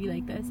opportunity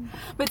like this.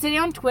 But today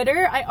on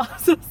Twitter, I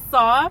also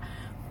saw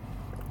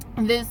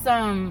this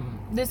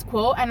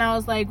quote, and I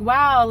was like,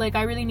 wow, like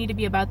I really need to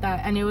be about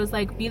that. And it was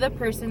like, be the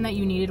person that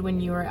you needed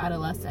when you were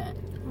adolescent.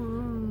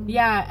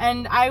 Yeah,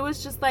 and I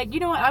was just like, you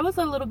know what, I was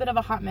a little bit of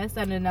a hot mess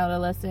as an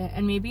adolescent,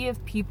 and maybe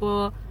if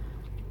people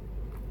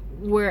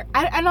were,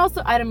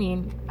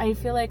 I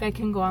feel like I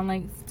can go on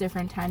like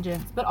different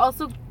tangents, but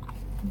also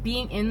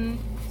being in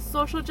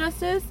social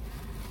justice,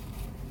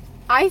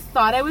 I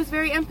thought I was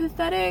very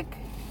empathetic,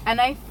 and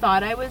I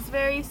thought I was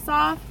very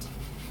soft,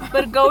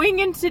 but going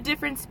into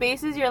different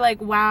spaces, you're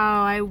like,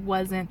 wow, I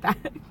wasn't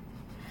that.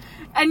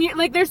 And you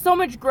like, there's so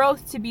much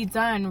growth to be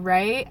done,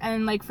 right?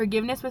 And like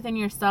forgiveness within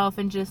yourself,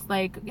 and just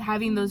like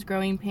having those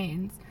growing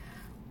pains.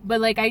 But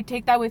like, I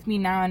take that with me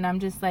now, and I'm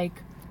just like,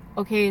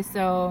 okay,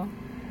 so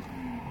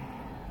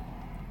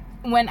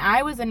when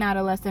I was an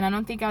adolescent, I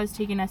don't think I was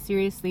taken as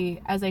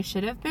seriously as I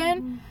should have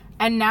been. Mm-hmm.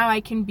 And now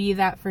I can be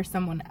that for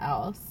someone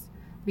else,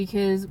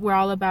 because we're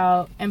all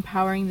about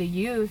empowering the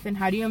youth. And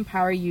how do you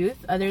empower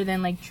youth other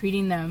than like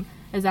treating them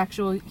as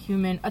actual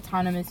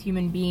autonomous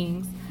human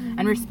beings, mm-hmm.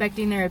 and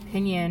respecting their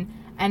opinion,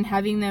 and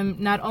having them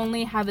not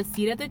only have a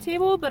seat at the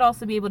table, but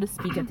also be able to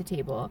speak at the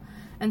table.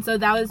 And so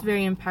that was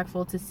very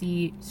impactful to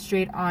see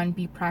straight on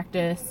be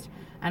practiced,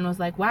 and was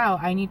like, wow,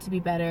 I need to be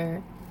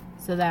better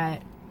so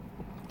that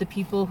the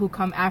people who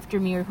come after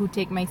me, or who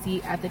take my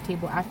seat at the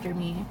table after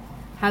me,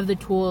 have the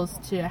tools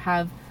to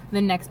have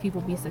the next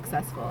people be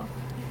successful.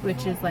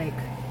 which is like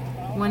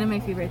one of my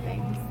favorite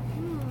things.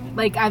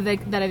 Like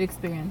that I've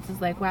experienced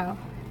is like, wow,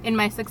 in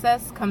my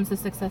success comes the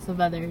success of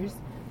others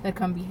that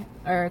come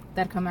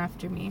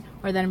after me,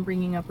 or that I'm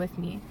bringing up with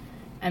me,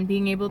 and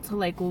being able to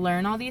like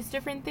learn all these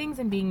different things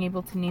and being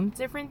able to name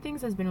different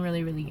things has been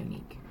really, really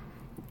unique.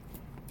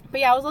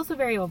 But yeah, I was also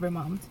very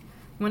overwhelmed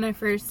when I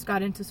first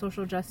got into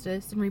social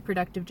justice and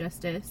reproductive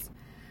justice.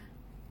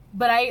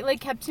 But I like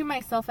kept to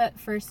myself at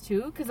first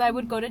too, because I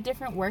would go to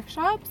different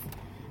workshops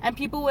and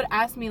people would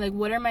ask me like,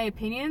 what are my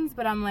opinions?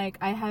 But I'm like,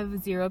 I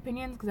have zero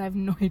opinions because I have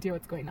no idea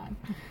what's going on.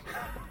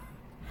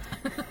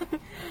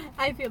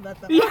 I feel that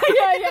though.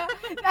 Yeah.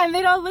 And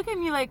they'd all look at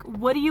me like,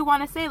 what do you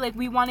want to say? Like,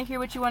 we want to hear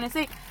what you want to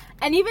say.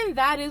 And even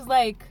that is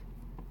like,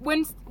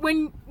 when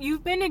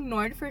you've been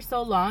ignored for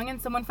so long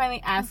and someone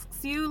finally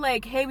asks you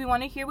like, hey, we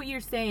want to hear what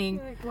you're saying.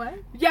 You're like, what?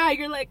 Yeah,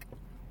 you're like,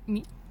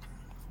 me?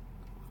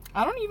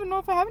 I don't even know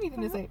if I have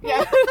anything to say.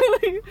 Yeah.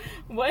 Like,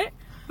 what?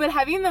 But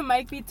having the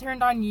mic be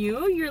turned on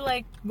you, you're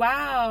like,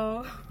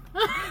 wow.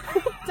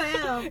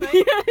 Damn.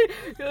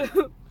 Yeah.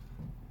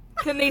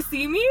 Can they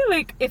see me?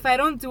 Like, if I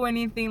don't do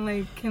anything,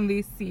 like, can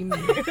they see me?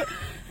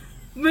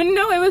 But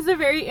no, it was a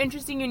very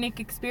interesting, unique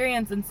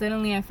experience. And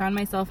suddenly I found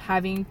myself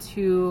having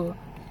to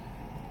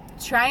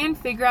try and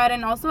figure out,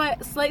 and also I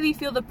slightly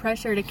feel the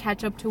pressure to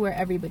catch up to where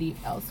everybody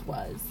else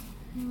was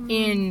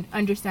in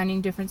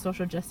understanding different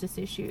social justice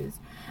issues.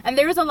 And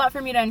there was a lot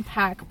for me to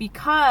unpack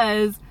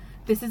because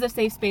this is a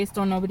safe space.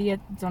 Don't nobody.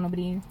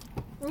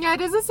 Yeah,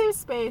 it is a safe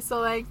space.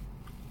 So like,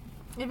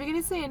 if you're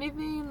gonna say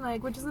anything,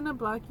 like, we're just gonna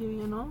block you,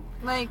 you know?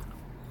 Like,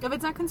 if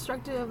it's not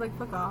constructive, like,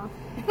 fuck off.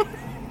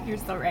 You're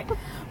so right.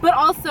 But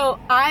also,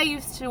 I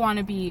used to want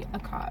to be a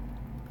cop.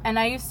 And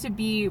I used to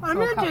be I'm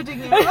not judging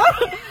you.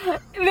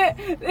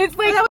 It's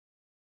like,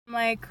 I'm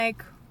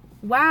like,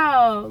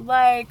 wow,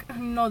 like,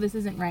 no, this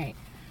isn't right.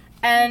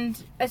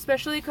 And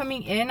especially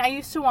coming in, I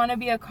used to want to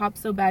be a cop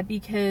so bad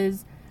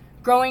because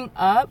growing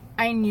up,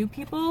 I knew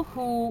people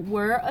who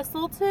were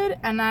assaulted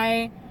and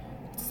I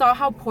saw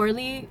how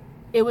poorly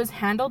it was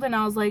handled, and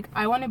I was like,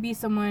 I want to be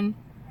someone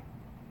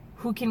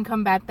who can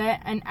combat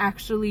that and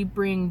actually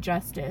bring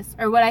justice,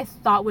 or what I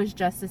thought was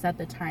justice at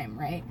the time,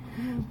 right?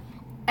 Mm-hmm.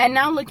 And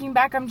now looking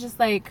back, I'm just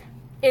like,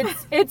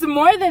 it's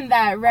more than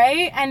that,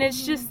 right? And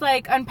it's just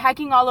like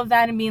unpacking all of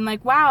that and being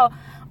like, wow,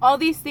 all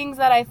these things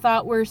that I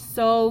thought were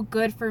so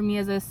good for me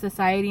as a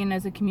society and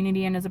as a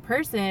community and as a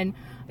person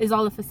is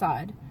all a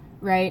facade,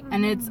 right? Mm-hmm.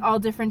 And it's all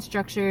different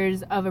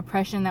structures of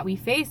oppression that we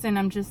face, and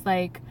I'm just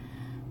like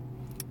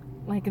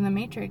in the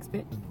Matrix,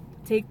 but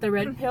take the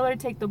red pill or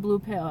take the blue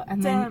pill.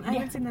 And Damn, then I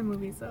haven't seen that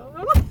movie, so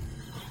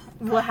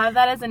we'll have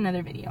that as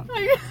another video.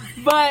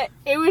 But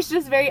it was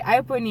just very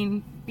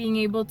eye-opening being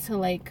able to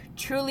like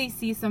truly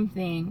see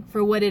something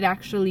for what it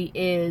actually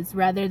is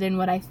rather than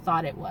what I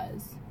thought it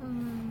was.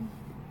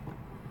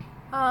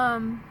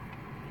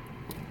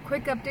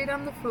 Quick update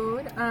on the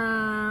food.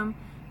 I'm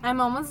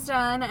almost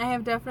done. I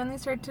have definitely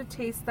started to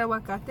taste the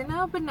aguacate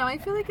now, but now I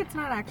feel like it's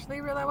not actually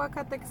real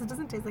aguacate because it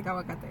doesn't taste like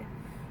aguacate.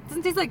 It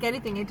doesn't taste like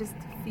anything. I just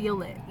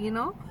feel it, you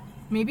know?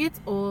 Maybe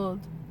it's old.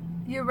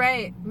 You're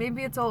right.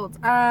 Maybe it's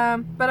old. But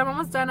I'm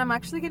almost done. I'm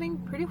actually getting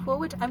pretty full,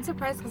 which I'm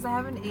surprised because I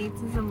haven't ate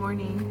since the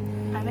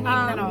morning. I haven't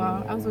eaten at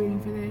all. I was waiting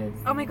for this.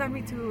 Oh my god,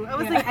 me too. I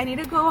was like, I need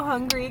to go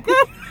hungry.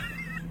 Because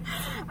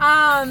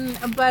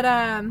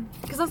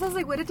also I was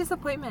like, what a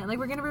disappointment. Like,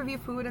 we're gonna review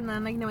food and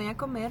then like, no voy a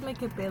comer, like,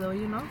 que pedo,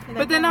 you know?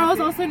 But then I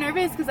was also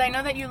nervous because I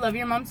know that you love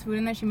your mom's food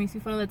and that she makes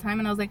you food all the time,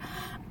 and I was like,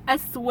 I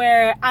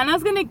swear,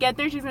 Anna's gonna get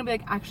there, she's gonna be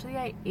like, actually,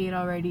 I ate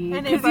already.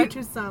 And I brought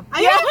you some.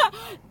 Yeah.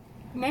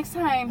 Next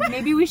time,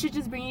 maybe we should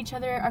just bring each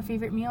other our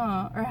favorite meal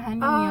or a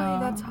handy meal. Oh,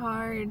 that's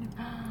hard.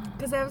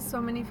 Because I have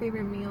so many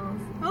favorite meals.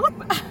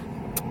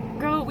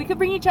 Girl, we could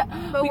bring each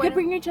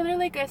other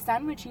like a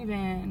sandwich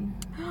even.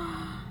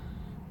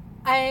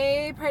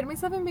 I pride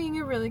myself in being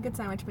a really good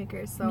sandwich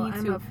maker, so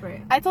I'm up for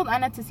it. I told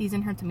Anna to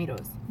season her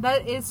tomatoes.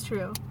 That is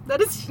true.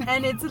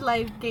 And it's a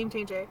life game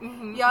changer.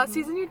 Mm-hmm. Y'all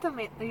season your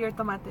tomatoes, your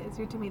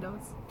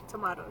tomatoes,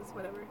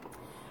 whatever.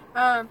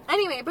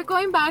 Anyway, but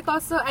going back,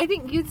 also, I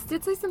think you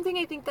did say something.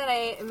 I think that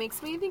it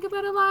makes me think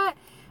about a lot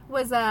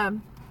was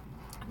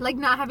like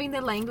not having the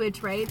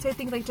language, right? So I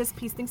think like just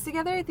piece things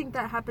together. I think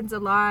that happens a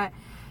lot.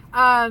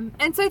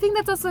 And so I think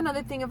that's also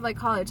another thing of like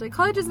college. Like,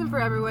 college isn't for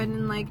everyone,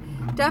 and like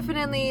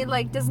definitely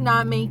like does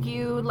not make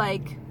you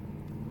like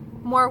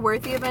more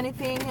worthy of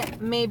anything.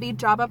 Maybe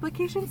job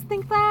applications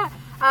think that,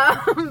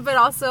 but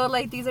also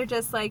like these are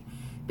just like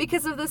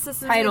because of the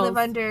systems we live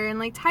under, and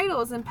like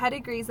titles and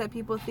pedigrees that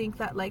people think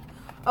that like,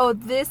 oh,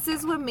 this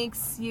is what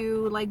makes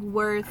you like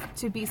worth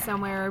to be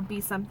somewhere or be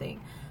something,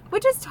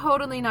 which is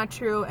totally not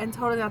true and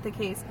totally not the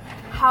case.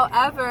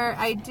 However,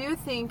 I do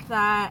think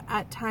that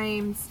at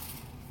times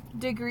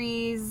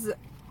degrees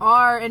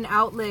are an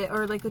outlet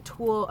or like a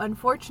tool,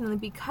 unfortunately,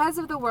 because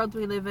of the world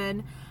we live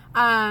in,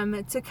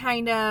 to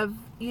kind of,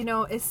 you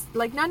know, it's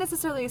like not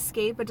necessarily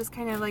escape, but just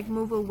kind of like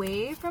move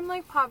away from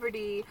like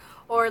poverty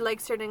or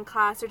like certain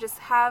class, or just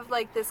have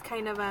like this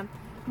kind of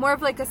more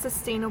of like a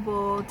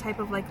sustainable type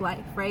of like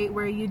life, right?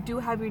 Where you do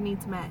have your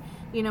needs met,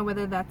 you know,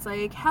 whether that's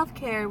like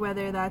healthcare,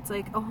 whether that's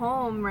like a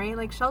home, right?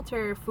 Like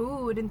shelter,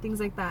 food, and things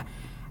like that.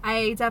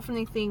 I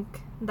definitely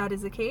think that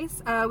is the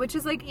case, which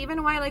is like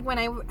even why like when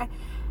I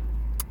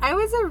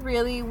was a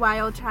really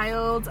wild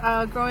child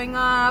growing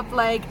up,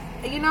 like,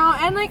 you know,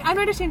 and like I'm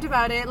not ashamed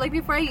about it. Like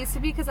before I used to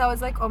be, because I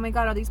was like, oh my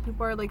god, all these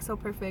people are like so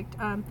perfect.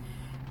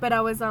 But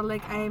I was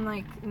like, I'm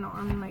like, no,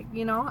 I'm like,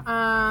 you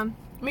know,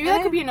 maybe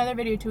that could be another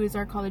video too, is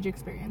our college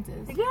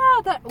experiences.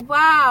 Yeah,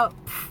 wow.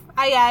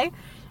 Aye.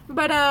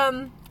 But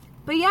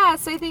yeah,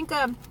 so I think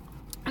I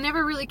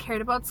never really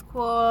cared about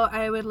school.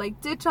 I would like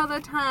ditch all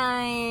the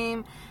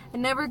time. I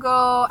never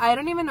go. I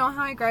don't even know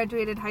how I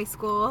graduated high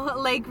school.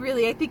 Like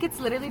really, I think it's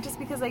literally just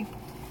because like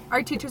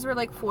our teachers were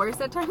like forced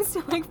at times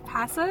to like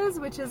pass us,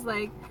 which is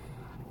like,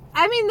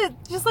 I mean,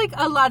 just like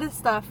a lot of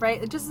stuff,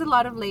 right? Just a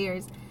lot of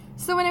layers.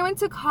 So when I went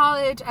to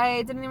college,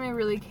 I didn't even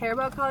really care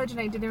about college, and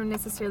I didn't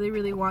necessarily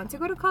really want to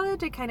go to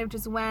college. I kind of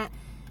just went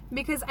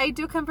because I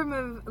do come from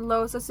a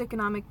low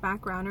socioeconomic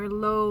background, or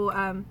low,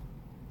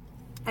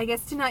 I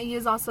guess to not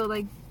use also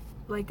like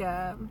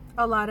a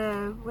lot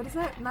of, what is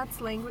that? Not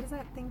slang. What is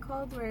that thing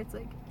called? Where it's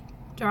like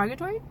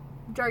derogatory?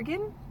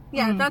 Jargon?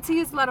 Yeah, not to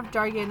use a lot of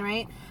jargon,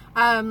 right?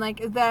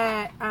 Like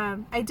that.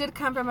 I did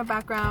come from a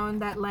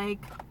background that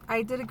like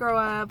I did grow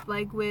up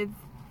like with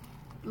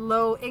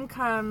low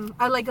income.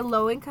 I like a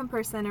low income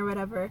person or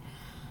whatever.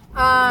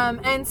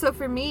 And so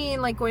for me,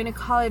 like going to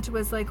college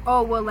was like,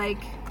 oh well,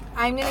 like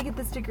I'm gonna get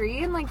this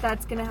degree, and like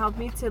that's gonna help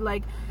me to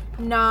like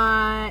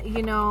not,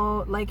 you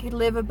know, like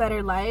live a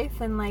better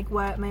life and like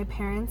what my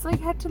parents like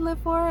had to live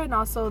for. And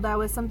also that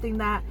was something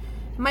that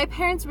my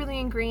parents really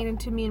ingrained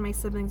into me and my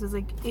siblings, was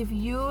like, if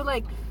you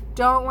like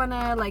don't want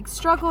to like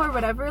struggle or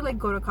whatever, like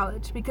go to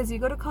college, because you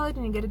go to college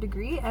and you get a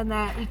degree, and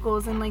that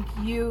equals in like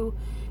you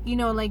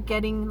know, like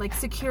getting like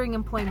securing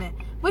employment,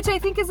 which I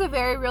think is a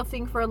very real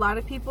thing for a lot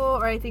of people,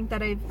 or I think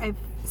that I've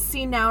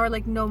seen now, or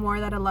like know more,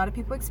 that a lot of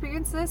people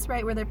experience this,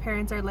 right, where their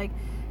parents are like,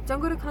 don't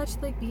go to college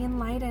to like be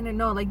enlightened, and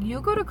no, like you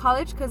go to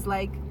college because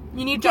like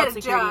you need job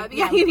security.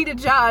 Yeah, you need a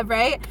job,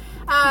 right?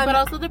 But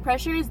also the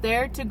pressure is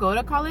there to go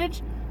to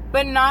college,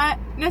 but not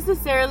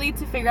necessarily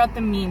to figure out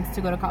the means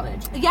to go to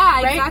college.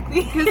 Yeah, right?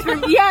 Exactly. Because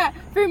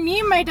for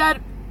me, my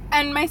dad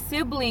and my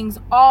siblings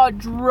all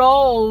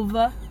drove,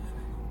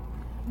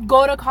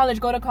 go to college.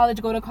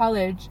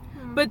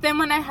 But then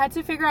when I had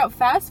to figure out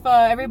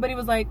FAFSA, everybody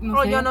was like, no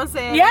sé. Yo no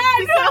sé. Yeah,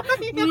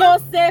 no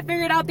sé,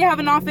 figure it out, they have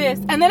an office.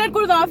 And then I'd go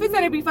to the office and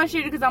I'd be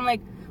frustrated because I'm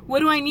like, what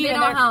do I need? They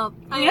don't help.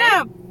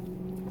 Yeah,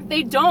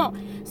 they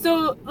don't.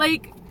 So,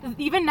 like,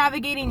 even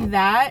navigating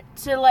that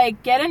to,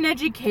 like, get an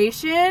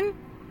education,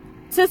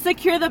 to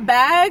secure the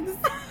bags,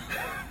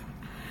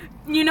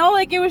 you know,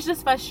 like, it was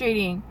just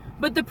frustrating.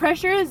 But the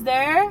pressure is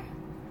there,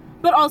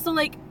 but also,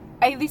 like,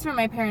 at least for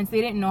my parents,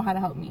 they didn't know how to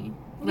help me.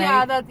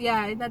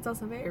 Right? That's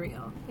also very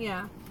real.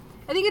 Yeah.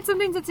 I think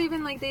sometimes it's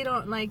even like they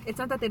don't, like, it's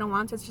not that they don't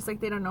want to, it's just like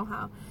they don't know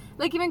how.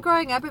 Like even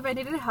growing up, if I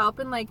needed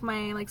help in like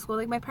my like school,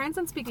 like my parents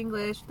don't speak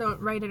English,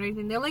 don't write or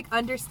anything. They'll like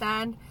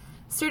understand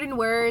certain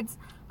words.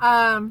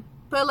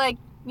 But like,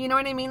 you know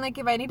what I mean? Like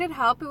if I needed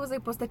help, it was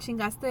like, pues te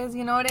chingaste,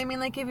 you know what I mean?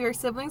 Like if your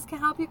siblings can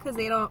help you because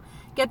they don't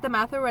get the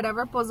math or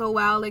whatever, pues oh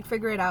well, like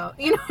figure it out.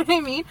 You know what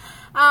I mean?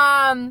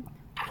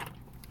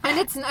 And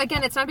it's,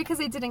 again, it's not because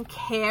they didn't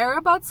care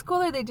about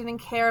school or they didn't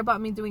care about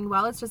me doing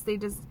well. It's just they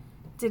just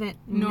didn't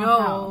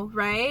know,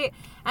 right?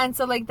 And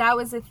so, like, that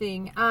was the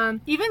thing.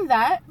 Even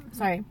that,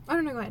 sorry.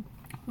 Oh, no, go ahead.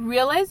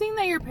 Realizing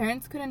that your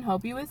parents couldn't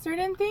help you with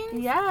certain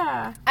things.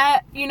 Yeah.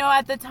 At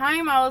the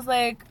time, I was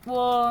like,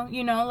 well,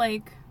 you know,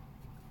 like,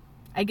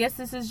 I guess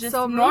this is just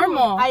so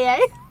normal.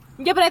 Aye.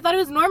 Yeah, but I thought it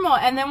was normal.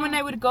 And then when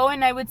I would go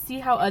and I would see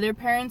how other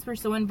parents were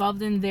so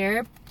involved in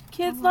their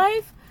kids'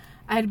 life,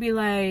 I'd be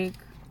like...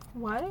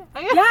 What?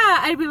 Yeah,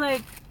 I'd be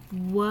like,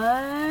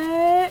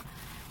 what?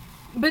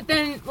 But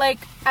then, like,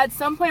 at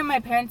some point, my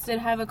parents did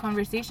have a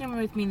conversation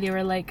with me. They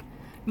were like,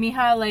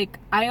 Mija, like,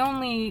 I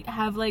only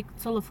have, like,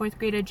 till the 4th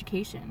grade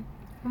education.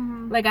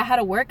 Mm-hmm. Like, I had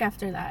to work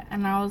after that.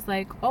 And I was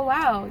like, oh,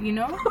 wow, you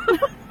know?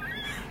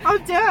 Oh,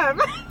 damn.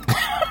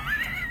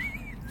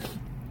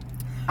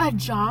 A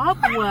job?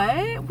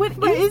 What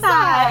is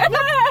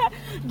that?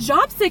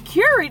 Job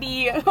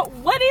security?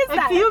 What is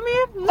that? Feel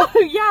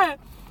me? Yeah.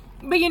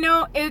 But, you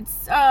know,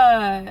 it's,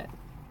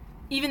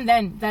 even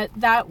then,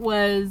 that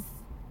was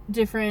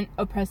different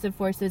oppressive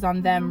forces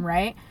on them,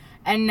 right?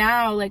 And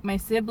now, like, my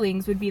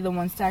siblings would be the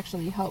ones to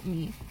actually help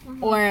me.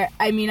 Mm-hmm. Or,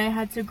 I mean, I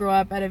had to grow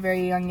up at a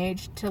very young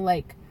age to,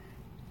 like,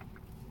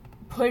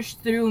 push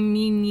through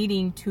me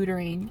needing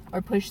tutoring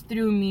or push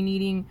through me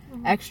needing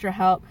extra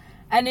help.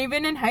 And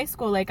even in high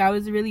school, like, I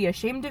was really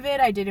ashamed of it.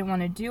 I didn't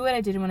want to do it.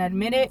 I didn't want to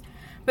admit it.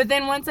 But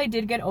then once I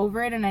did get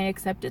over it and I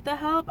accepted the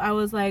help, I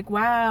was like,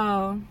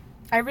 wow...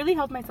 I really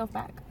held myself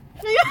back.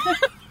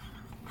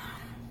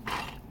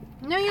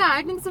 No, yeah,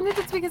 I think sometimes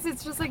it's because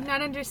it's just, like,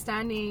 not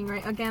understanding,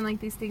 right? Again, like,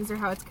 these things are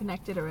how it's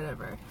connected or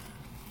whatever.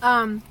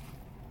 And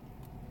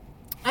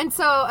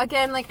so,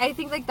 again, like, I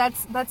think, like,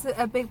 that's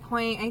a big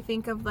point, I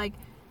think, of, like,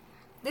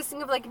 this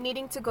thing of like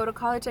needing to go to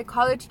college. Like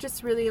college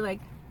just really like,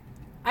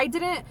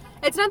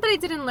 it's not that I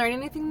didn't learn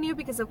anything new,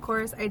 because of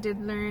course I did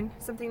learn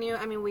something new.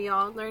 I mean, we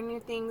all learn new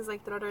things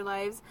like throughout our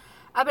lives.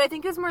 But I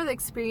think it was more the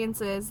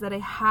experiences that I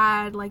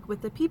had like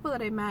with the people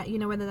that I met, you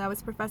know, whether that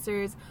was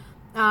professors,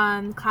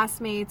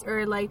 classmates,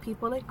 or like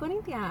people like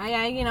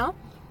Corinthia, you know,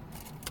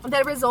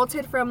 that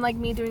resulted from like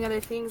me doing other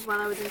things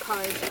while I was in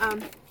college.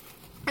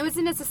 It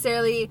wasn't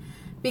necessarily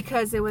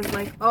because it was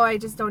like, oh, I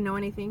just don't know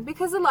anything.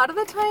 Because a lot of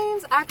the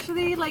times,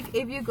 actually, like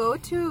if you go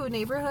to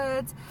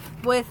neighborhoods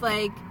with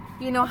like,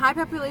 you know, high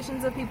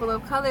populations of people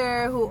of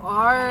color who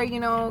are, you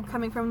know,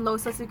 coming from low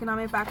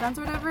socioeconomic backgrounds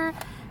or whatever,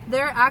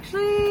 they're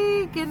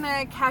actually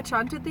gonna catch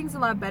on to things a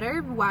lot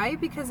better. Why?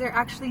 Because they're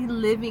actually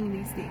living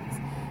these things,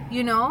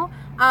 you know?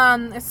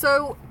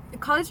 So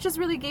college just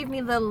really gave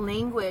me the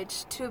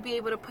language to be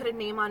able to put a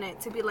name on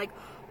it, to be like,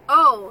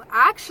 oh,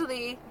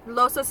 actually,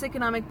 low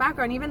socioeconomic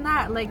background, even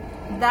that, like,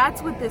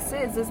 that's what this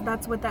is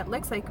that's what that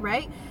looks like,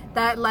 right?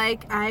 That,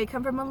 like, I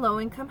come from a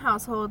low-income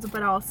household,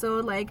 but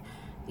also, like,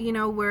 you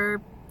know,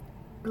 we're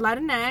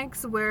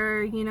Latinx,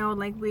 we're, you know,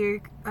 like,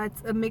 we're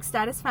a mixed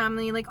status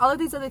family, like, all of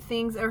these other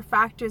things are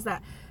factors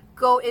that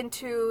go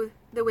into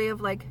the way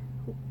of, like,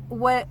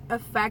 what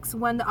affects,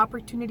 one, the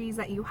opportunities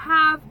that you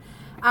have,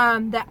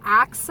 the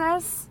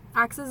access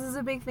is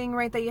a big thing,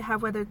 right, that you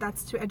have, whether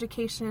that's to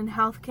education,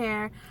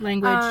 healthcare,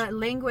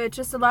 language,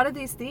 just a lot of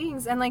these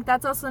things. And like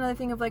that's also another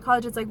thing of like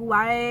college. It's like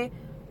why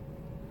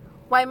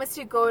must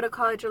you go to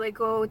college or like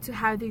go to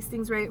have these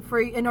things, right,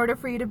 in order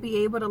for you to be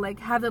able to like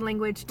have the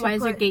language to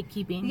is it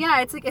gatekeeping? Yeah,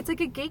 it's like a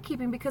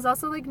gatekeeping, because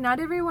also like not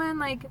everyone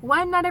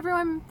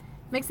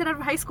makes it out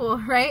of high school,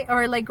 right?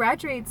 Or like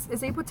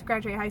is able to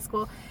graduate high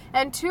school.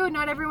 And two,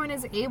 not everyone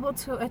is able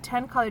to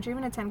attend college or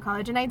even attend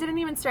college. And I didn't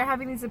even start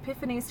having these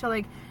epiphanies till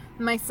like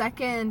my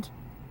second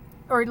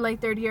or like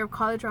third year of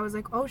college, where I was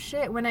like, oh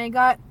shit, when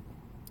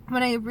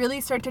I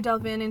really started to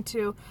delve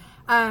into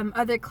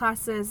other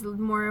classes,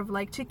 more of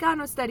like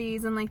Chicano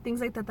studies and like things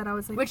like that I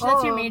was like,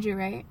 that's your major,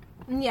 right?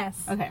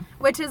 Yes. Okay.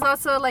 Which is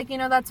also like, you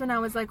know, that's when I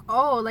was like,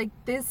 oh, like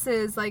this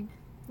is like,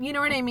 you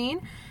know what I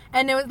mean?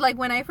 And it was like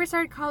when I first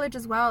started college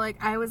as well, like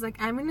I was like,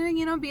 I'm gonna,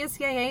 you know, be a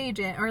CIA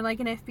agent or like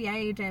an FBI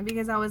agent,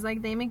 because I was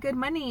like, they make good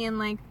money and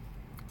like,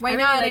 why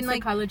not? And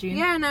like psychology.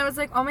 Yeah, and I was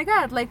like, oh my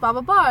god, like blah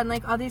blah blah, and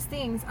like all these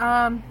things.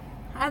 And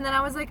then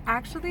I was like,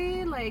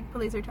 actually, like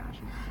police are trash.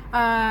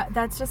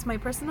 That's just my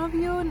personal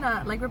view,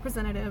 not like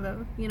representative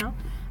of, you know,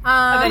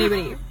 of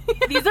anybody.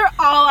 These are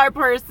all our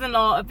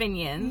personal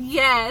opinions.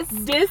 Yes.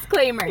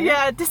 Disclaimer.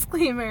 Yeah,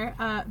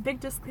 disclaimer. Big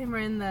disclaimer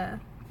in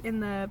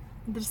the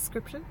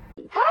description.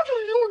 How do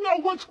you know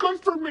what's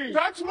good for me?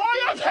 That's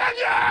my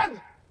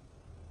opinion!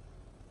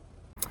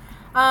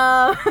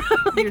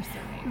 You're so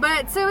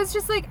but so it's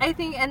just like, I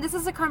think, and this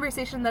is a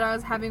conversation that I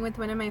was having with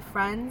one of my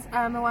friends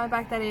a while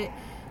back,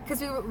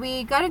 because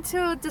we got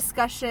into a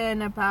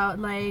discussion about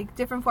like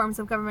different forms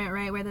of government,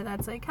 right, whether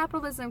that's like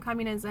capitalism,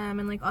 communism,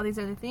 and like all these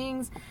other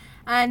things.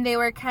 And they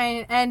were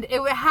and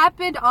it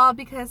happened all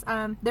because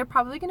they're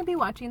probably going to be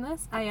watching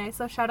this.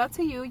 So shout out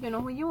to you, you know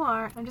who you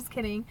are. I'm just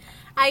kidding.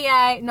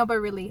 No, but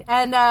really.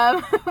 And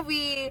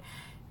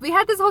we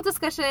had this whole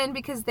discussion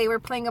because they were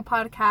playing a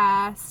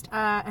podcast,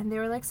 and they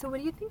were like, so what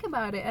do you think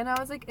about it? And I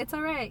was like, it's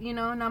all right, you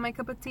know, not my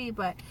cup of tea,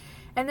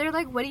 and they're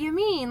like, what do you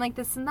mean, like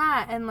this and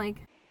that? And like,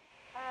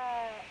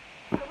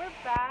 so we're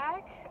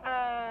back.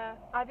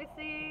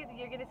 Obviously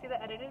you're gonna see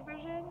the edited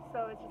version,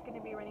 so it's just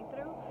gonna be running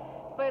through.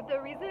 But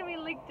the reason we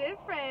look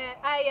different,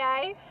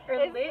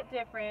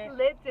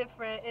 lit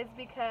different is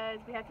because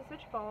we had to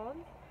switch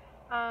phones,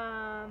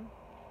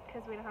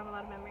 because we don't have a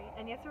lot of memory.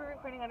 And yes, we're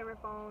recording out of our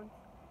phones.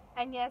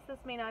 And yes, this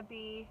may not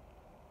be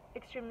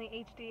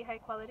extremely HD high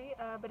quality,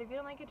 but if you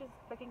don't like it, just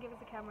fucking give us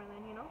a camera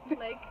then, you know?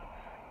 Like,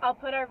 I'll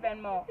put our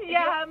Venmo.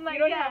 Yeah, I'm like,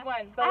 you don't have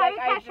one, but I have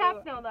like a Cash I do.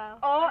 App now, though.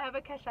 Oh, I have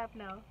a Cash App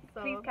now.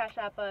 So. Please Cash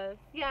App us.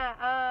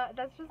 Yeah,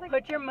 that's just like...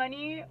 Put your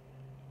money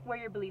where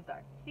your beliefs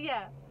are.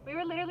 Yeah, we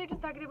were literally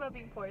just talking about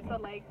being poor, so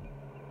like,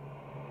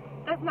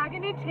 that's not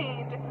gonna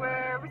change if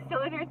we're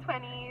still in our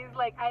 20s,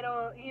 like, I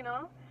don't, you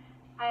know?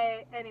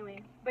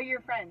 Anyway. But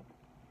your friend.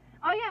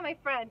 Oh yeah, my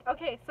friend.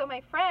 Okay, so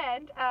my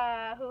friend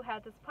who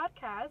had this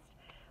podcast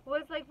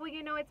was like, well,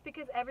 you know, it's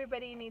because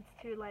everybody needs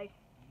to like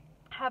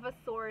have a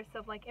source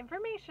of like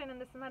information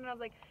and this and that. And I was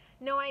like,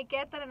 no, I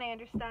get that and I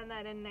understand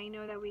that, and I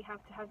know that we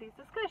have to have these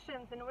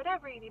discussions and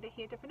whatever. You need to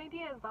hear different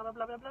ideas, blah blah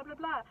blah blah blah blah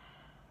blah.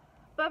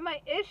 But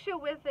my issue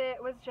with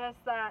it was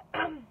just that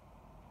it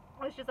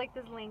was just like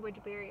this language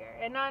barrier,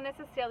 and not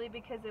necessarily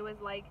because it was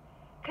like.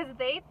 Because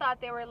they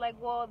thought, they were like,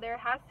 well, there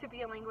has to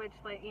be a language,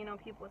 like, you know,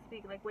 people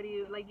speak. Like, what do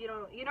you, like, you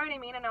know what I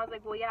mean? And I was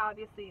like, well, yeah,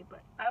 obviously,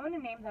 but. I want to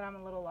name that I'm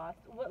a little lost.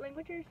 What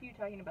language are you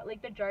talking about?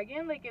 Like the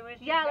jargon? Like it was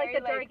just yeah, very,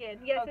 like the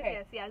jargon. Yes,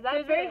 okay. yes. That's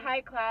so very high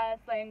class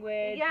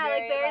language. Yeah,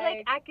 very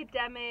like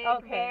academic,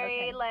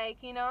 okay. like,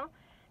 you know.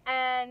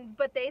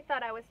 But they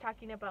thought I was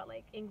talking about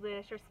like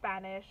English or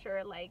Spanish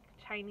or like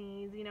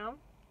Chinese, you know.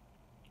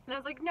 And I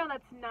was like, no,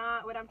 that's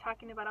not what I'm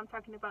talking about. I'm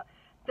talking about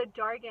the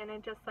jargon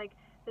and just like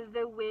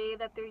the way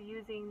that they're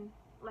using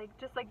like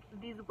just like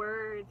these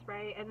words,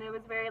 right? And it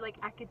was very like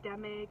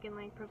academic and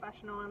like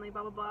professional and like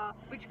blah blah blah.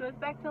 Which goes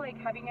back to like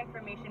having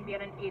information be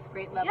at an 8th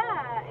grade level.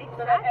 Yeah, exactly.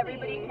 So that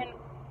everybody can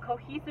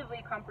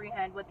cohesively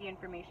comprehend what the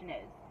information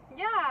is.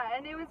 Yeah,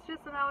 and it was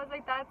just, and I was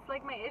like, that's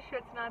like my issue.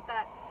 It's not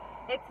that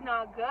it's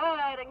not good.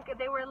 And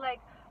they were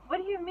like, what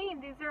do you mean?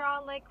 These are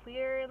all like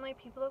queer and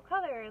like people of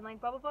color and like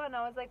blah blah blah. And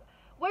I was like,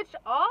 which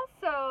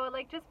also,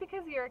 like, just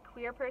because you're a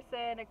queer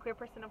person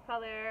of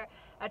color,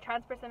 a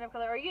trans person of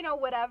color, or you know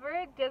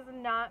whatever, does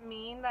not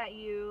mean that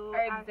you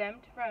are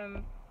exempt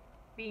from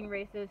being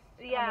racist,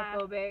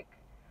 homophobic,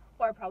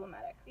 or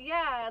problematic.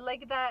 Yeah,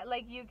 like that,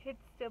 like you could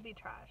still be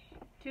trash.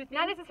 Two things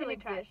not necessarily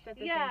can trash. exist at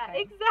the Yeah,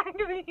 same time.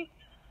 exactly.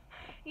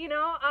 You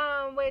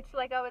know, which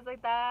like I was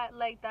like that,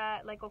 like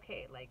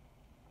okay, like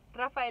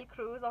Rafael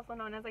Cruz, also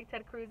known as like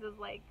Ted Cruz, is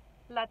like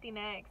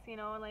Latinx, you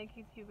know, like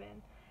he's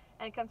Cuban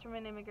and comes from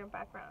an immigrant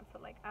background, so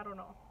like I don't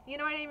know, you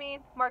know what I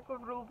mean? Marco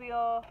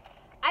Rubio,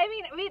 I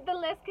mean, the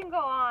list can go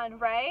on,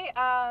 right?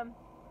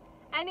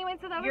 Anyway,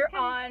 so that was your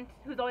aunt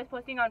who's always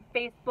posting on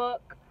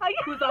Facebook,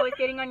 who's always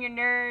getting on your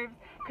nerves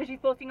because she's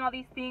posting all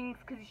these things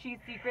because she's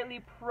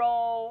secretly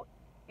pro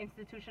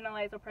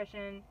institutionalized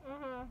oppression.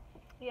 Mhm.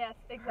 Yes,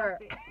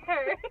 exactly.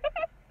 Her.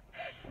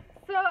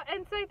 So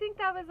I think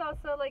that was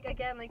also like,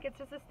 again, like it's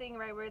just this thing,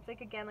 right, where it's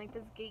like, again, like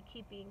this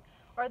gatekeeping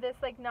or this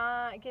like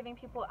not giving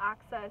people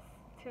access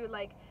to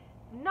like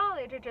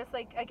knowledge, or just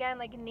like, again,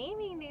 like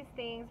naming these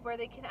things where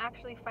they can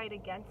actually fight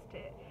against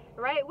it,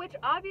 right? Which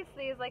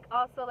obviously is like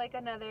also like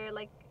another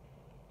like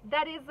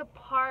that is a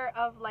part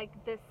of like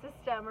this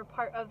system or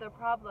part of the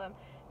problem,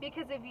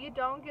 because if you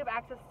don't give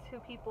access to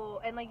people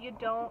and like you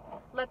don't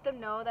let them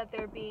know that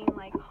they're being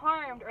like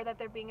harmed or that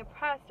they're being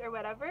oppressed or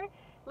whatever,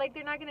 like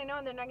they're not going to know,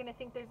 and they're not going to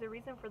think there's a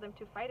reason for them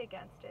to fight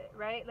against it,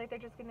 right? Like they're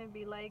just going to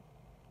be like,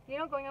 you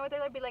know, going on with their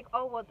life, be like,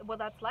 oh well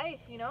that's life,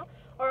 you know.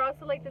 Or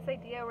also like this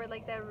idea where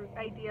like that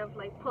idea of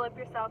like pull up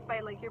yourself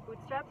by like your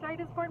bootstraps, right,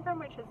 is born from,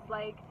 which is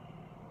like,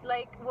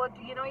 well,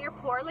 do you know you're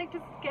poor? Like,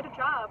 just get a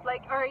job.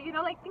 Like, or, you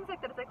know, like, things like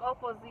that. It's like, oh,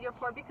 pues, you're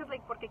poor because,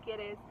 like, porque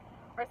quieres,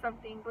 or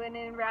something. But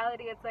in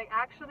reality, it's like,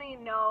 actually,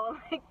 no.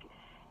 Like,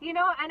 you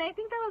know, and I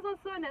think that was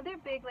also another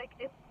big, like,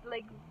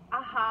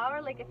 aha,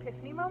 or, like,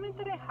 epiphany moment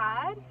that I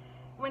had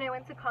when I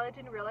went to college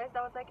and realized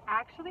that was, like,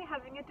 actually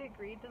having a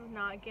degree does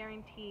not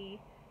guarantee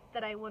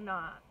that I will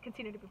not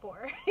continue to be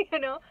poor, you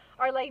know,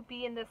 or, like,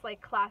 be in this, like,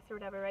 class or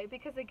whatever, right?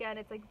 Because, again,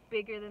 it's, like,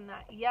 bigger than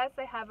that. Yes,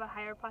 I have a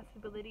higher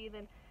possibility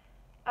than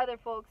other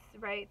folks,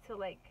 right, to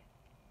like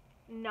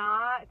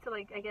not to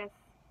like, I guess,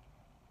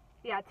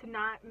 yeah, to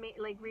not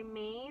like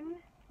remain,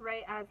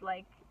 right, as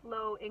like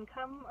low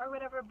income or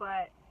whatever,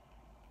 but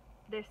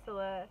there's still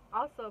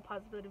also a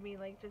possibility of me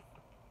like just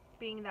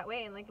being that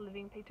way and like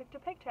living paycheck to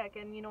paycheck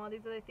and, you know, all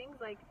these other things,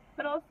 like.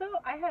 But also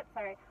I had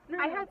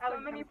so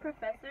many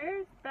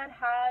professors that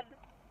had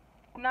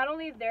not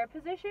only their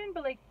position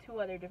but like 2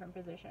 other different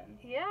positions.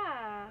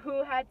 Yeah.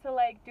 Who had to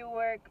like do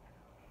work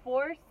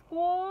for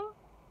school,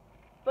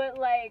 but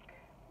like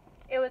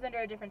it was under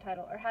a different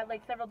title, or had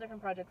like several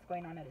different projects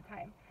going on at a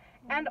time.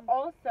 Mm-hmm. And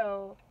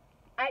also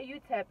at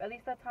UTEP, at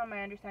least that's how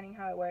my understanding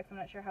how it works. I'm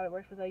not sure how it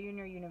works with all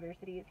junior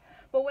universities,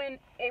 but when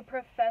a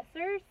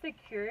professor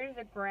secures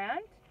a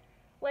grant,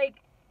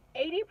 like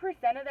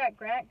 80% of that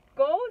grant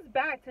goes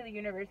back to the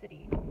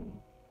university.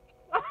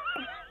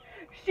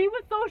 She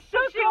was so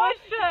shook. She was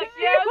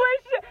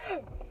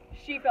shook.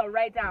 She fell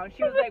right down.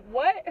 She was like,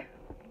 what?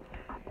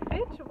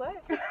 Bitch,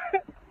 what?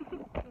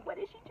 What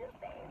did she just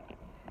say?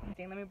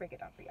 Let me break it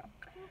down for y'all.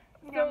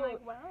 Yeah, So, I'm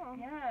like, wow.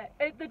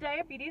 Yeah, the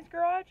Diabetes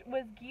Garage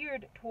was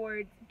geared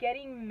towards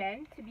getting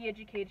men to be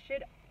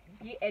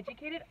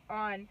educated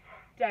on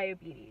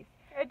diabetes.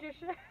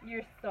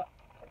 You're so.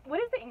 What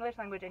is the English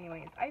language,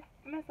 anyways? I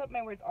mess up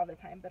my words all the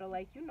time, but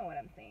like, you know what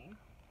I'm saying.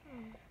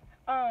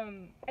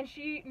 And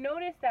she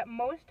noticed that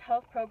most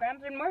health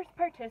programs and most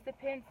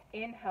participants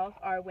in health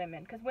are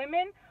women, because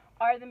women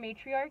are the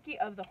matriarchy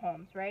of the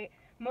homes, right?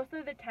 Most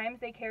of the times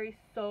they carry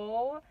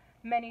so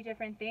many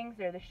different things.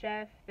 They're the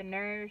chef, the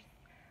nurse,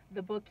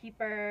 the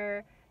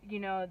bookkeeper, you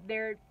know,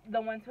 they're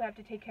the ones who have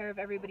to take care of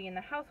everybody in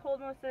the household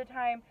most of the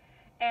time.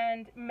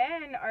 And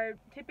men are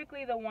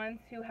typically the ones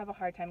who have a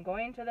hard time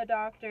going to the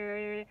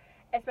doctor,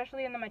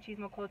 especially in the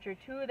machismo culture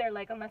too. They're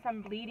like, unless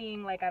I'm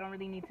bleeding, like I don't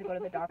really need to go to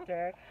the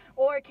doctor,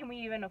 or can we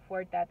even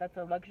afford that? That's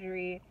a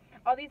luxury.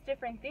 All these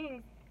different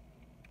things.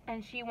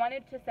 And she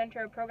wanted to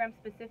center a program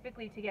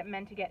specifically to get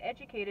men to get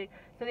educated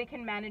so they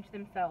can manage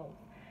themselves.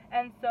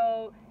 And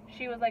so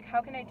she was like,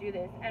 how can I do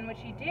this? And what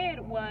she did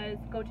was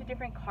go to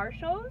different car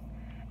shows,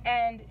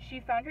 and she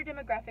found her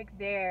demographic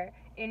there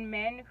in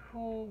men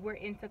who were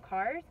into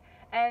cars.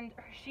 And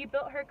she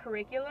built her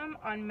curriculum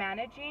on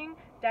managing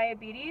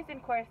diabetes in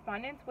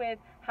correspondence with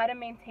how to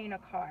maintain a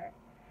car.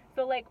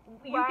 So, like,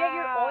 you get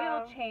your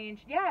oil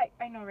changed. Yeah,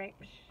 I know, right?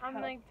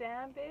 I'm like,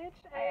 damn, bitch.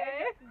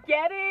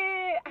 Get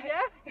it?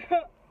 Yeah.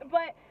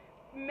 But,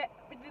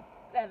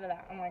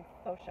 I'm like,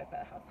 so shook by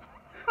the house.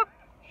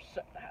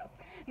 Shook the house.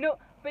 No,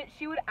 but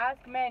she would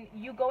ask men,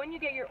 you go and you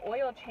get your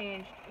oil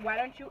changed, why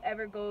don't you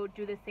ever go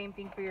do the same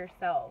thing for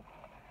yourself?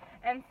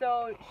 And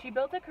so she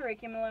built a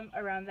curriculum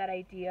around that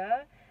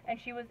idea, and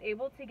she was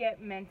able to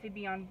get men to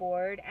be on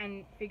board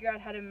and figure out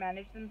how to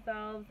manage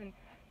themselves and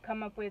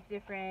come up with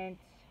different,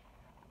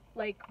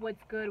 like,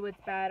 what's good, what's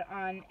bad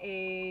on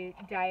a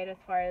diet, as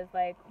far as,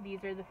 like, these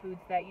are the foods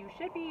that you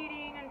should be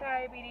eating on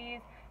diabetes,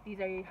 these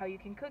are how you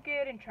can cook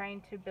it, and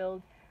trying to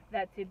build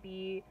that to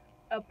be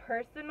a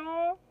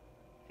personal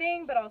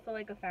thing, but also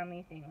like a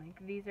family thing.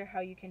 Like, these are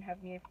how you can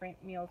have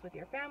different meals with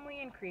your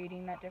family, and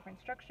creating that different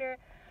structure.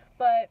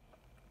 But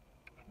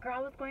girl,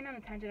 I was going on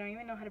a tangent. I don't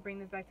even know how to bring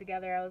this back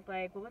together. I was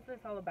like, what was this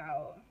all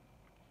about?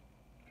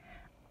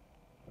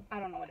 I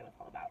don't know what it was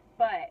all about,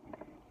 but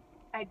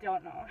I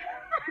don't know.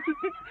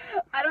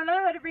 I don't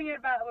know how to bring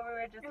it back what we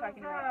were just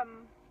talking about.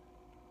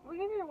 We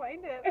can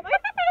rewind it.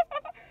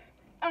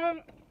 I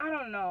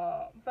don't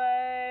know,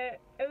 but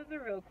it was a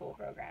real cool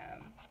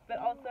program. But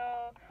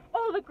also,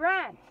 oh, the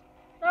grant.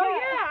 Oh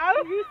yeah,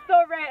 You're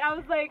so right. I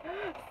was like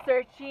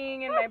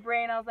searching in my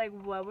brain. I was like,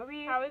 what were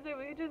we? How is it?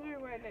 We could just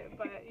rewind it,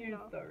 but you You're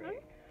know. so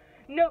right.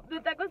 No,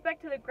 but that goes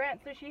back to the grant.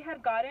 So she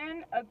had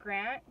gotten a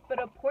grant,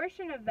 but a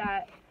portion of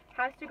that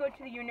has to go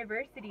to the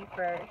university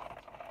first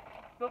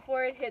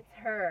before it hits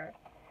her.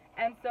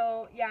 And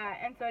so, yeah,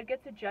 and so it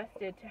gets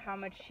adjusted to how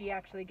much she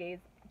actually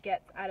gets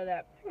out of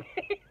that.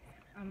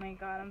 Oh my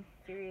god, I'm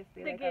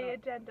seriously The like, gay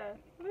agenda.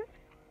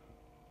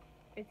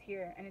 it's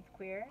here, and it's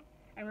queer,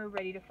 and we're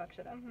ready to fuck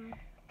shit up. Mm-hmm.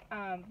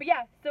 But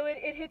yeah, so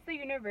it hits the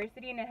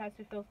university, and it has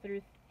to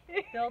filter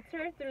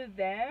through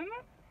them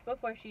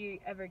before she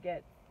ever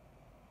gets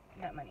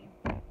that money.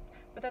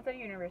 But that's at a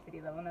university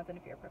though, and that's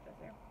if you're a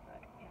professor.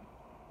 But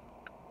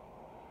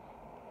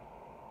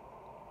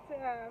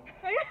yeah.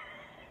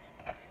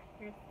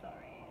 You're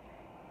sorry.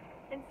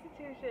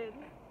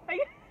 Institutions.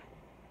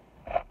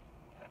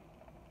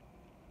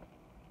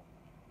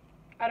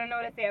 I don't know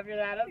what to say after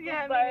that. I was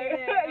Yeah, just me like,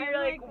 neither. you're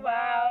I'm like, like,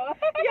 wow.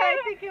 Yeah, I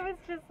think it was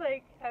just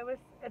like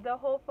the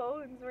whole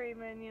phones were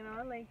even, you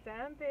know, like,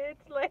 damn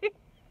bitch, like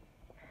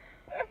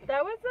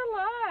that was a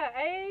lot.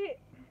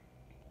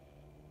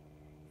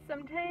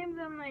 Sometimes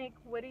I'm like,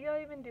 what do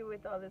y'all even do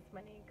with all this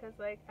money? Because,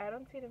 like, I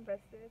don't see it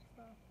invested,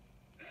 so.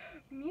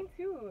 Me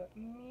too.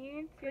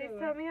 Please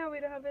tell me how we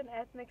don't have an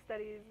ethnic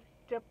studies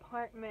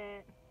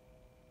department.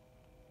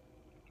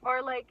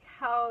 Or, like,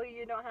 how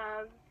you don't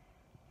have,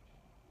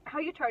 how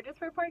you charge us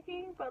for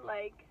parking, but,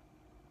 like.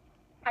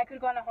 I could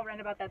go on a whole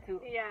rant about that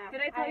too. Yeah.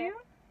 Did I tell you?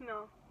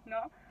 No.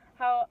 No?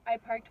 How I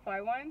parked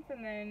far once,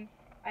 and then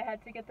I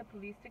had to get the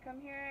police to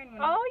come here. And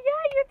when Oh,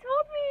 yeah, you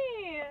told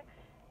me!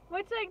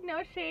 Which, like,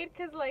 no shade,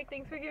 because, like,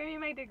 thanks for giving me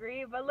my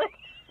degree, but, like,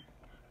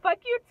 fuck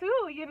you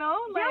too, you know?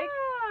 Like,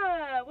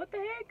 yeah, what the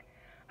heck?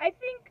 I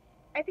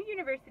think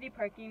university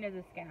parking is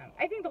a scam.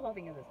 I think the whole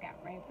thing is a scam,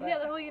 right? But yeah,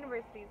 the whole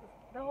university,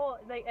 the whole,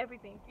 like,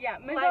 everything. yeah,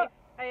 Life.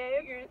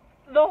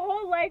 the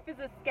whole life is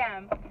a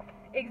scam.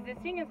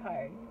 Existing is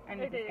hard,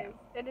 and it's a scam.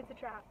 And it's a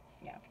trap.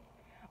 Yeah.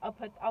 I'll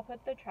put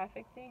the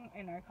traffic thing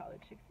in our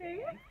college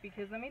experience,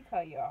 because let me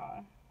tell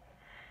y'all.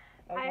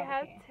 I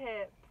have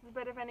tips,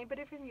 but if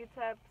anybody from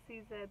UTEP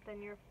sees it, then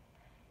you're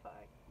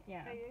fucked.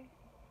 Yeah. Okay?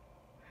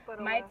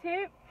 But My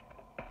tip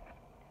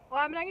well,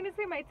 I'm not gonna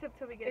say my tip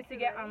till we get is to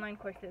get that. online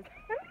courses,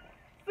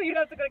 so you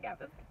don't have to go to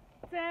campus.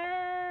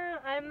 Damn,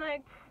 I'm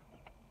like,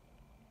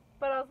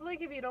 but also,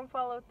 like, if you don't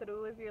follow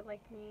through, if you're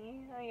like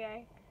me,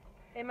 okay,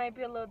 it might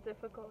be a little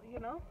difficult, you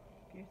know?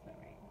 You're so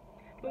right.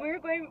 But we were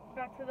going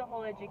back to the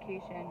whole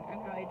education,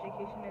 and how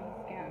education is a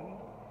scam,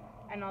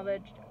 and all the,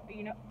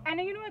 you know, and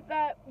you know what,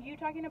 that you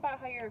talking about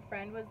how your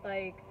friend was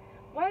like,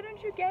 why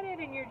don't you get it?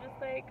 And you're just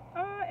like,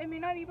 oh, it may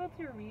not be able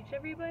to reach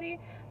everybody.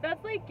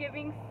 That's like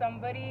giving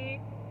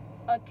somebody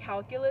a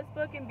calculus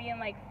book and being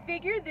like,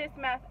 figure this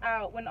math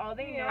out, when all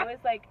they know is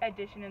like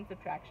addition and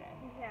subtraction.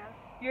 Yeah.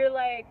 You're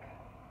like,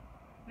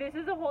 this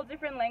is a whole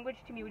different language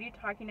to me. What are you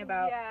talking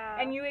about? Yeah.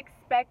 And you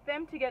expect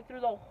them to get through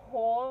the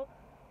whole,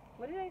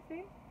 what did I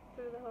say?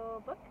 Through the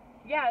whole book?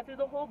 Yeah, through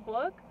the whole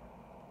book.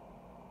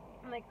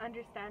 And, like,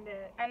 understand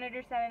it. And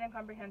understand it and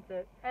comprehend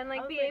it. And,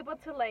 like, be able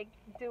to, like,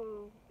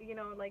 do, you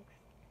know, like,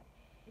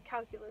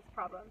 calculus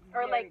problems.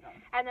 Or, like,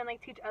 and then, like,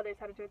 teach others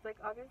how to do it. It's like,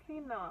 obviously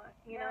not,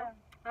 you know?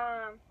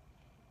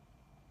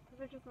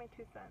 Those are just my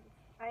 2 cents.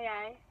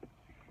 Aye.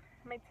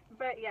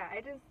 But, yeah,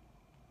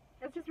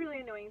 it's just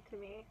really annoying to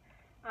me.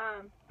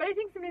 But I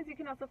think sometimes you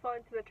can also fall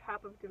into the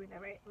trap of doing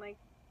that, right? Like,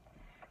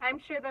 I'm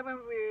sure that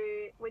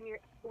when you,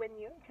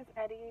 because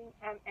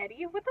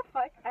Eddie, what the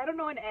fuck? I don't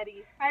know an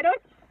Eddie. I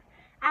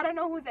don't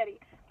know who's Eddie.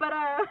 But,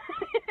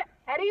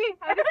 Eddie,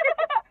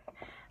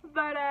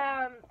 but,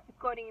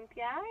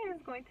 Corinthia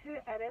is going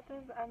to edit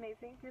this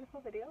amazing,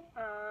 beautiful video.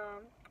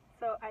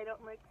 So I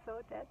don't look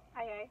so dead.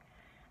 Aye.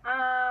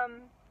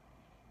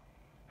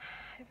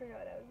 I forgot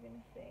what I was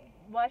gonna say.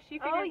 Well, she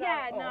figures Oh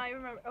yeah, out, no, I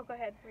remember. Oh, go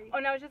ahead. Oh,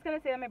 no, I was just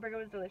gonna say that my burger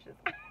was delicious.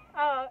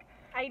 Oh,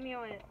 I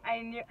knew it. I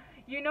knew.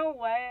 You know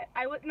what?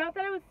 I was not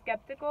that I was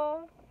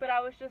skeptical, but I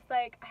was just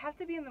like, I have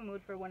to be in the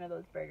mood for one of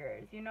those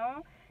burgers, you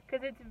know?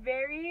 Because it's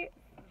very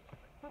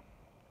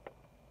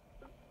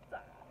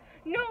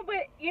No,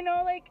 but you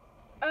know, like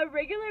a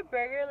regular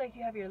burger, like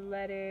you have your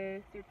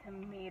lettuce, your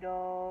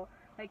tomato,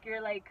 like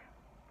your like.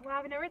 Wow,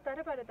 I've never thought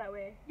about it that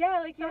way. Yeah,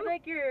 like you have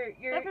like your.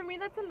 That for me,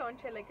 that's a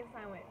lonche, like a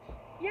sandwich.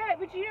 Yeah,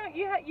 but you know,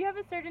 you have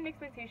a certain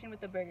expectation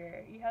with the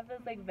burger. You have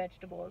those like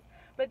vegetables,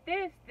 but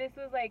this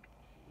was like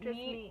Just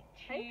meat, meat.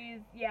 cheese,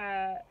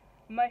 yeah,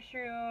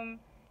 mushroom.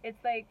 It's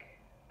like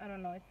I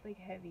don't know, it's like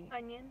heavy.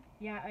 Onion.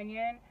 Yeah,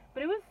 onion.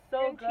 But it was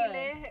so and good.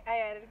 Chile, I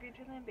added green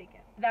chile and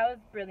bacon. That was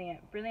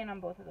brilliant. Brilliant on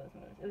both of those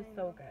moves. It was I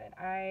so know. good.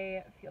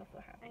 I feel so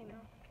happy. I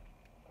know.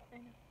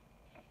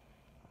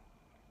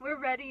 We're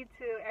ready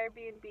to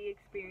Airbnb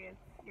experience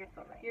You're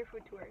so right. your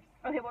food tours.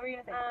 Okay, what were you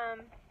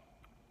gonna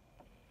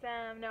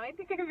say? No, I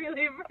think I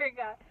really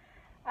forgot.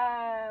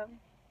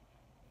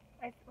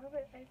 What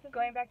was I said?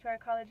 Going back to our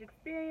college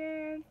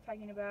experience,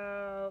 talking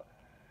about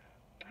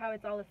how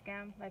it's all a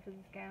scam. Life is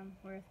a scam.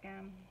 We're a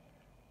scam.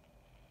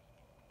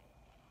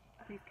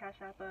 Please cash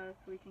app us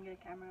so we can get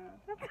a camera.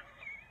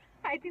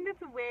 I think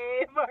that's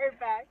way far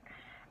back.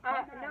 Why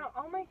not? No,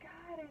 oh my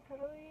god, I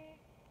totally.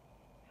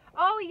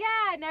 Oh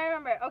yeah, now I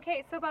remember.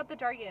 Okay, so about the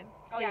jargon.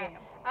 Oh yeah.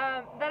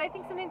 That I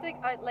think sometimes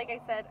like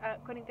I said,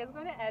 Conita's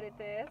going to edit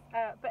this.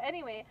 But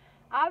anyway,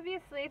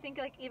 obviously I think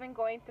like even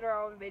going through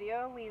our own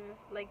video, we've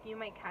like you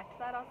might catch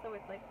that also.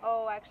 It's like,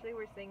 oh, actually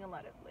we're saying a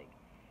lot of like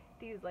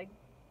these like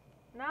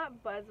not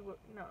buzzword,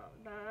 no,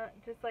 not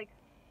just like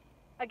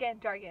again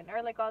jargon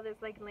or like all this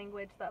like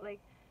language that like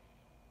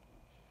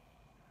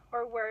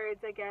or words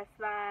I guess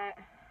that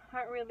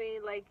aren't really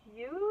like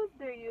used.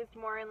 They're used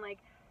more in like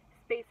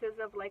spaces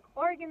of like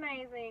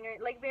organizing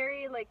or like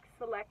very like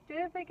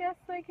selective I guess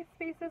like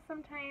spaces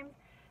sometimes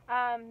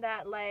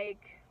that like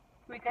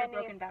We could have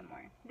broken down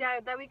more. yeah,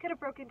 that we could have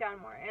broken down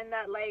more, and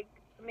that like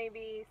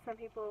maybe some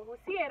people who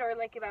see it or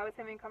like if I was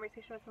having a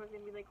conversation with someone,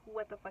 they'd be like,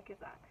 what the fuck is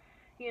that,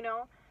 you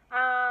know?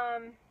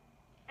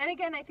 And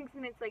again, I think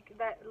sometimes like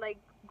that, like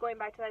going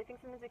back to that, I think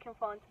sometimes we can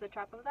fall into the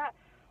trap of that.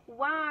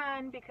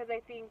 One, because I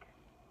think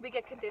we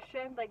get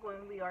conditioned like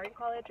when we are in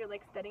college or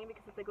like studying,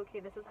 because it's like, okay,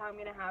 this is how I'm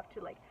gonna have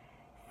to like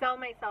sell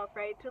myself,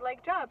 right, to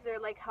like jobs, or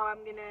like how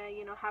I'm gonna,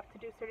 you know, have to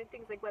do certain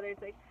things, like whether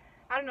it's like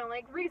I don't know,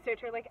 like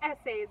research or like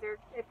essays or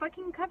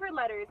fucking cover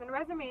letters and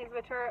resumes,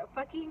 which are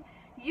fucking,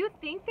 you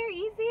think they're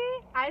easy?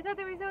 I thought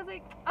they were easy. I was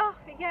like, oh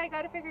yeah, I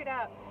gotta figure it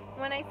out.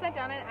 When I sat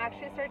down and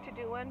actually started to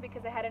do one,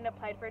 because I hadn't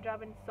applied for a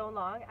job in so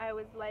long, I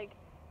was like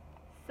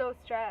so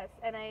stressed,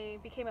 and I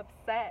became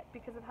upset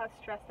because of how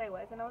stressed I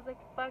was, and I was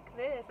like, fuck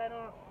this,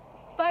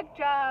 fuck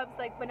jobs,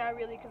 like, but not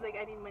really, because like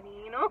I need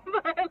money, you know,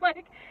 but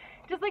like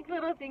just like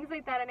little things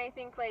like that. And I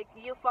think like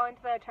you fall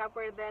into that trap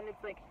where then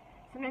it's like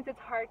sometimes it's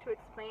hard to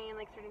explain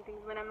like certain things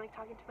when I'm like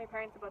talking to my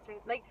parents about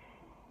certain, like,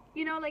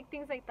 you know, like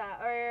things like that.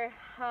 Or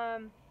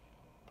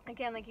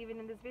again, like even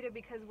in this video,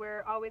 because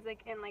we're always like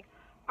in like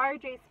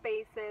RJ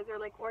spaces or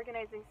like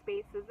organizing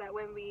spaces, that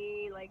when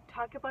we like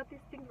talk about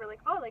these things, we're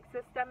like, oh, like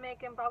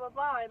systemic and blah blah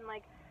blah, and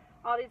like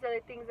all these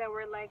other things that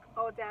we're like,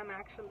 oh damn,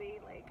 actually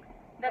like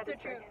That's so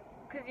true.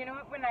 Because you know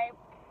what, when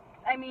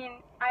I mean,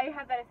 I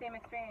had that same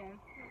experience.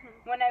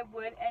 Mm-hmm. When I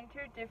would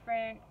enter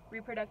different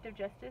reproductive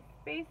justice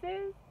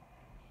spaces,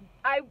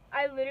 I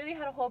literally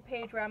had a whole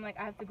page where I'm like,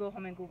 I have to go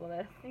home and Google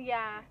this.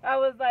 Yeah. I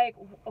was like,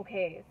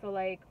 okay, so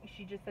like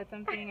she just said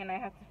something and I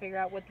have to figure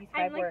out what these 5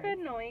 I'm like words. the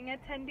annoying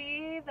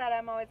attendee that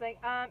I'm always like,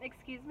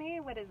 excuse me,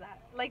 what is that?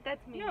 Like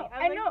that's me. No,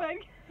 I'm I like, know.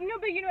 like- No,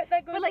 but you know what,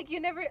 that goes. but like you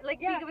never like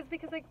Yeah. it was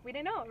because like we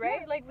didn't know,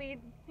 right? Yeah. Like we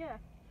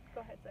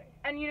Go ahead, sorry.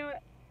 And you know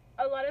what,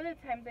 a lot of the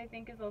times I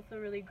think is also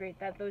really great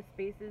that those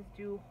spaces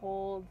do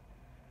hold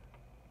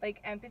like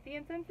empathy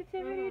and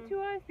sensitivity Mhm. to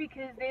us,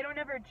 because they don't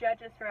ever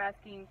judge us for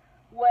asking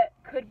what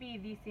could be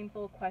these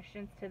simple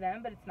questions to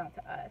them, but it's not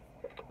to us,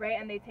 right?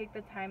 And they take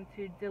the time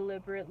to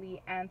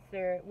deliberately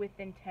answer with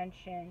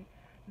intention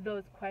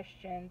those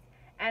questions.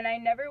 And I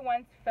never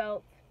once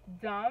felt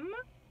dumb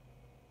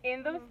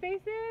in those Mhm.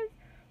 spaces,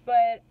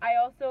 but I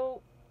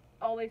also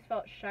always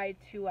felt shy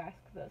to ask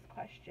those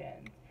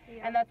questions.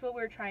 Yeah. And that's what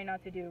we're trying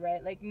not to do,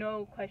 right? Like,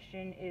 no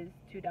question is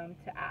too dumb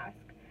to ask.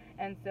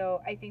 And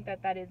so I think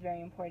that that is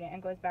very important,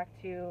 and goes back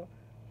to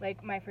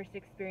like my first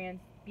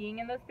experience being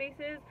in those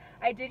spaces.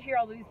 I did hear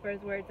all these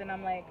buzzwords, and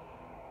I'm like,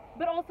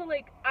 but also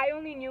like I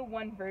only knew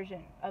one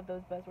version of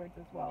those buzzwords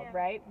as well, Yeah.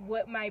 right?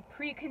 What my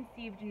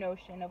preconceived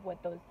notion of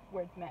what those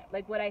words meant,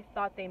 like what I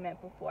thought they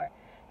meant before.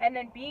 And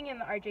then being in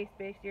the RJ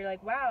space, you're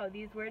like, wow,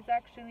 these words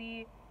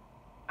actually,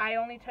 I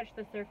only touched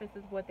the surface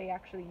of what they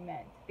actually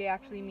meant. They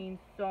actually Mhm. mean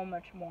so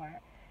much more.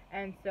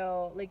 And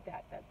so like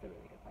that's a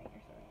really good point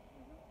you're saying.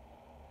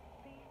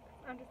 Thanks.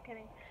 I'm just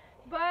kidding.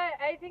 But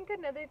I think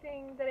another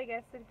thing that I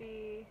guess would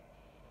be,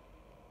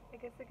 I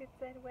guess a good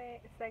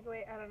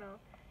segue, I don't know.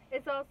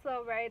 It's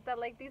also, right, that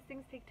like these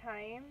things take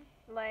time.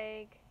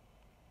 Like,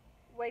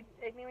 I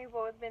think we've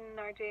both been in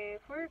RJ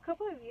for a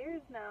couple of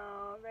years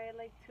now, right?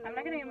 Like 2 I'm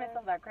not gonna give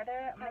myself that credit.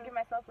 I'm gonna give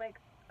myself like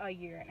a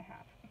year and a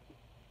half.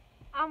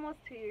 almost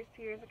 2 years.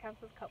 2 years, it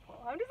counts as couple.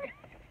 I'm just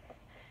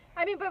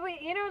I mean, but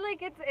wait, you know,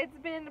 like it's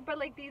been, but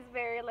like these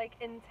very like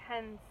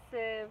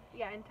intensive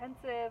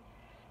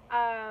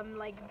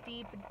like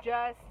deep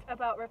just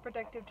about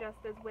reproductive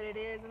justice, what it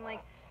is, and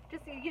like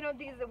just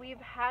these we've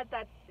had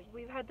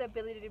the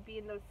ability to be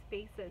in those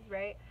spaces,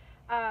 right?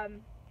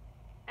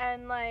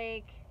 And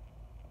like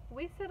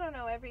we still don't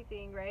know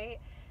everything, right?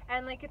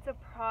 And like it's a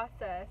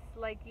process,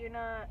 like you're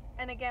not,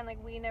 and again,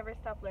 like we never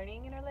stop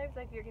learning in our lives.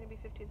 Like you're gonna be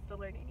 15 still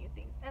learning new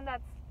things, and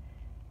that's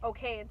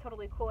okay and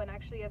totally cool. And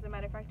actually, as a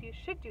matter of fact, you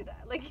should do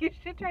that. Like you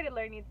should try to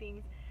learn new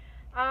things.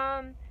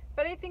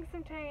 But I think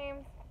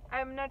sometimes,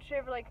 I'm not sure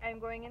if like I'm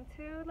going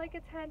into like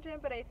a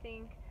tangent, but I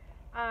think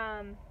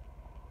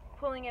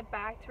pulling it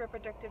back to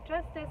reproductive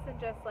justice and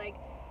just like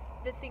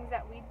the things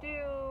that we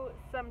do,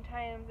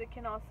 sometimes it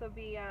can also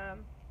be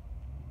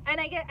and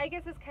I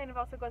guess this kind of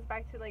also goes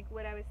back to like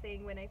what I was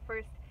saying when I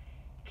first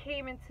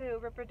came into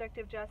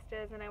reproductive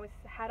justice, and I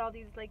had all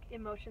these like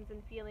emotions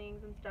and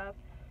feelings and stuff,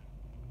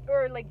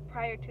 or like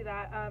prior to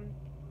that,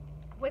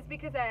 was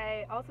because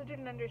I also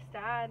didn't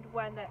understand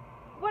what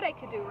I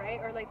could do, right?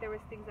 Or like there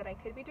was things that I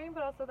could be doing,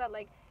 but also that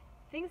like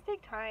things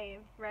take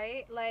time,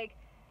 right? Like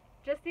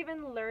just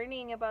even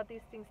learning about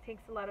these things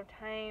takes a lot of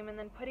time, and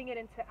then putting it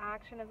into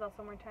action is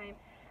also more time.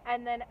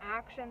 And then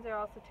actions are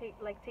also take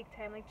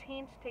time. Like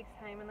change takes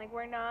time, and like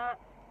we're not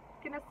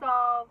gonna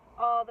solve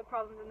all the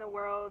problems in the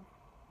world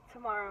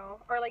tomorrow,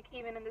 or like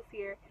even in this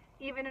year,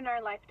 even in our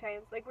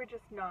lifetimes. Like we're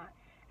just not.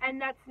 And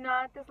that's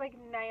not this like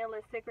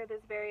nihilistic or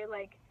this very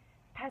like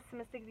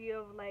pessimistic view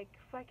of like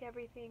fuck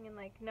everything, and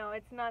like no,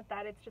 it's not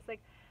that. It's just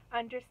like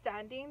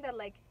understanding that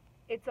like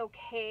it's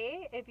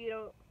okay if you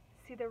don't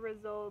see the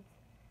results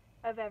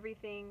of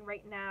everything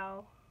right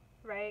now,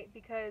 right?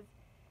 Because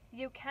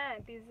you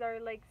can't. These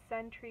are like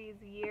centuries,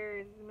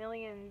 years,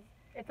 millions.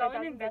 It's all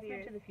an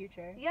investment to the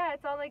future. Yeah,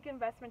 it's all like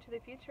investment to the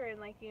future, and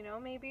like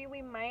maybe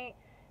we might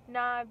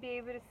not be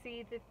able to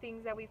see the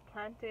things that we've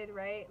planted,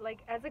 right? Like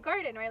as a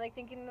garden, right? Like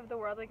thinking of the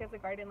world like as a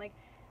garden, like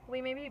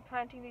we may be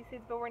planting these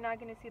seeds, but we're not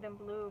going to see them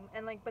bloom,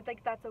 and like but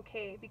like that's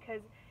okay,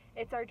 because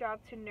it's our job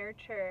to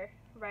nurture,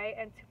 right?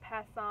 And to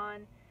pass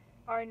on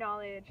our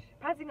knowledge.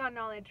 Passing on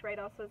knowledge, right,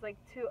 also is like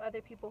to other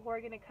people who are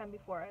going to come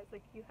before us,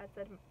 like you had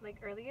said like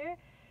earlier,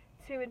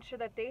 to ensure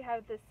that they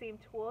have the same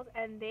tools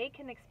and they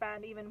can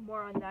expand even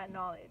more on that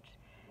knowledge.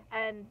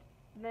 And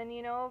then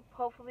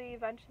hopefully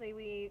eventually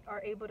we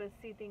are able to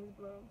see things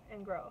bloom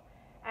and grow.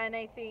 And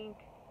I think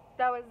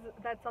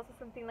that's also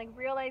something, like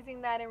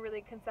realizing that and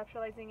really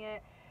conceptualizing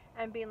it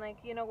and being like,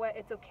 you know what,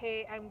 it's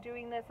okay, I'm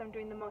doing this, I'm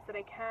doing the most that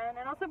I can,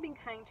 and also being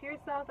kind to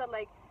yourself, that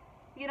like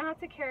you don't have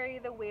to carry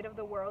the weight of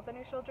the world on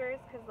your shoulders,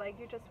 because like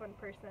you're just one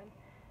person,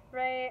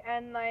 right?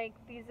 And like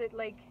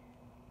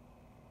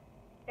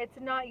it's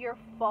not your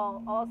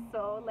fault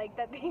also, like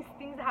that these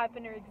things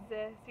happen or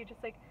exist. You're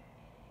just like,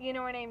 you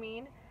know what I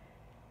mean?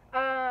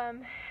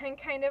 And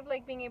kind of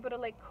like being able to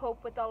like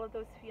cope with all of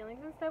those feelings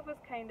and stuff was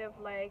kind of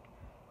like,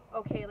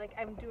 okay, like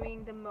I'm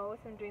doing the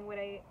most, I'm doing what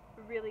I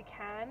really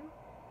can,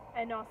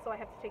 and also I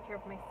have to take care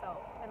of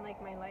myself and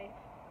like my life.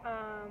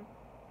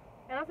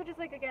 And also just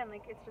like again,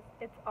 like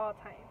it's all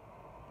time.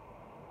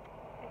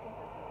 I think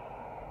that's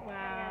it.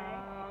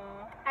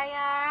 Wow.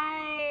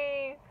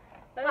 Aye.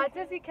 Not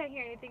just you can't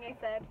hear anything I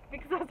said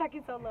because I was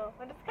talking so low.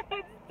 I'm just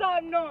gonna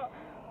stop. No.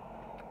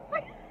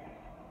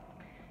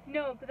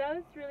 No, but that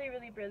was really,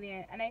 really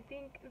brilliant. And I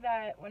think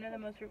that one of the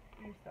most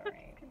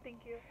sorry.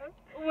 Thank you.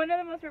 One of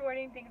the most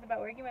rewarding things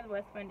about working with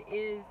West Fund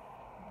is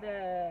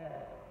the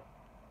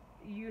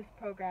youth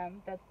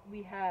program that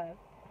we have.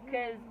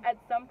 Because at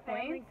some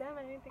point, I'm like, damn,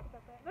 I didn't think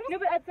about that. No,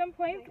 but at some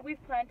point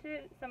we've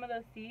planted some of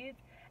those seeds,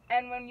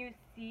 and when you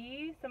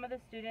see some of the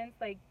students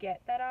like get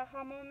that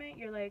aha moment,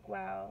 you're like,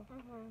 wow,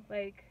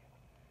 like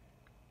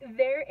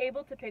they're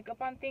able to pick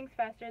up on things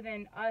faster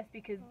than us.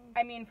 Because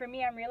I mean, for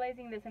me, I'm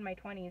realizing this in my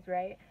 20s,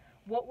 right?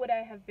 What would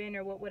I have been,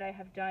 or what would I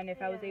have done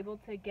if I was able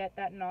to get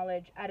that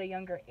knowledge at a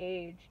younger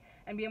age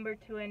and be able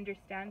to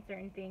understand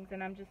certain things?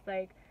 And I'm just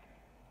like,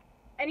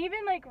 and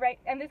even like, right,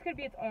 and this could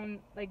be its own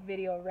like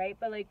video, right?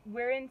 But like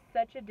we're in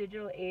such a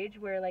digital age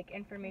where like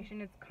information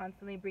is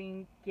constantly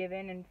being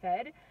given and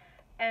fed,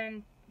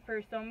 and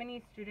for so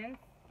many students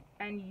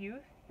and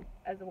youth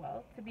as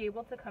well to be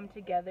able to come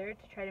together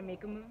to try to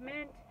make a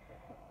movement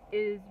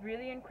is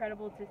really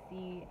incredible to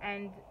see.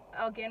 And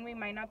again, we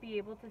might not be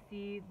able to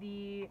see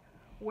the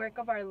work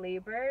of our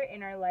labor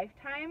in our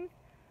lifetimes,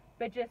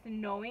 but just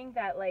knowing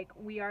that like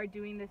we are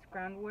doing this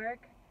groundwork,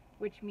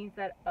 which means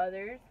that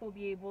others will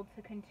be able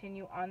to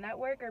continue on that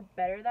work or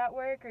better that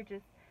work or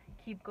just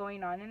keep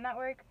going on in that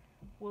work,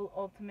 will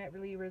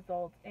ultimately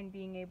result in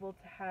being able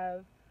to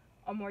have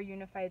a more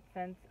unified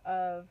sense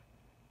of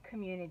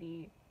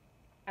community,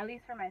 at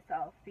least for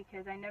myself,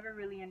 because I never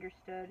really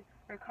understood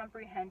or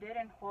comprehended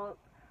or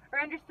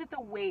understood the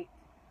weight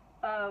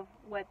of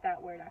what that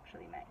word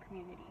actually meant,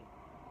 community.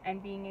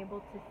 And being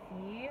able to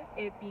see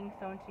it being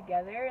sewn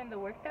together in the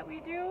work that we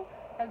do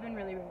has been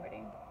really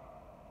rewarding.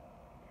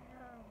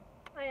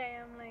 I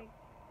am like,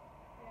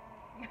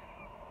 yeah,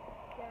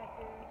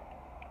 dude,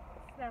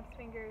 snaps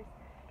fingers.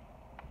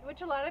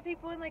 Which a lot of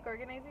people in like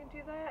organizing do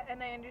that,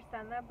 and I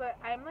understand that, but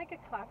I'm like a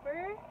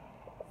clapper,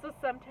 so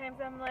sometimes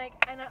I'm like,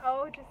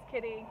 just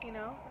kidding,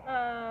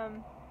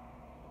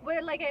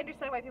 But like I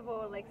understand why people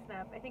would like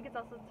snap. I think it's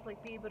also to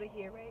like be able to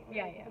hear, right?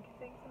 Yeah, like, yeah. Like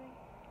saying something.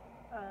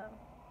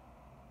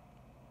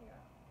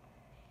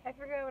 Yeah. I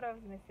forgot what I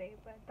was gonna say,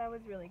 but that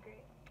was really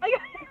great.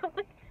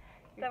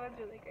 That was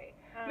really great.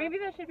 Maybe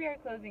that should be our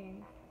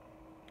closing.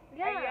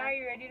 Yeah. Are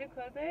you ready to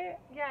close it?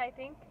 Yeah, I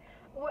think.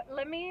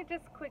 Let me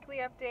just quickly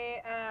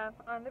update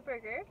on the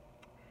burger.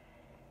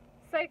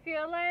 So I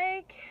feel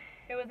like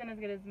It wasn't as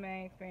good as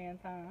my experience,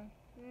 huh?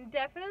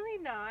 definitely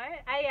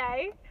not.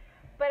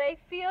 But I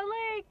feel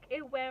like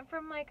it went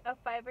from like a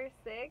 5 or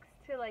 6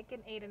 to like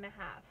an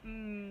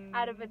 8.5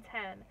 out of a 10.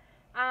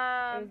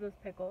 It was those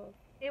pickles.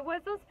 It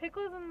was those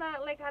pickles and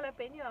that like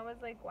jalapeno. I was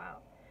like, wow.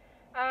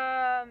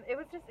 It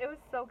was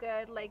so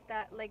good. Like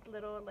that like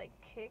little like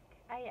kick.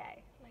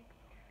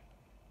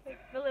 Like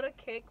the little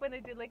kick when they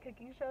do like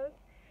cooking shows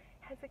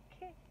has a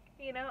kick.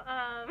 You know.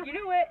 You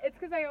know what? It's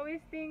because I always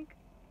think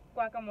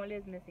guacamole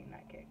is missing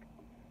that kick.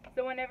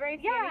 So whenever I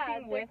see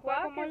anything the with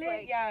guac is, guacamole,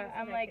 like, yeah, missing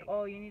I'm that like, kick.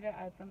 oh, you need to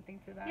add something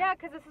to that. Yeah,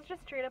 because this is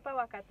just straight up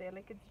aguacate.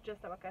 Like, it's just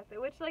aguacate.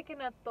 Which, like,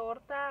 in a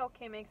torta,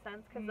 okay, makes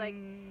sense. Because, like,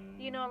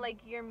 you know, like,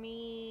 your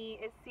meat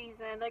is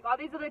seasoned. Like, all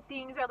these other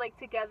things are, like,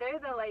 together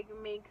that, like,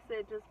 makes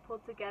it just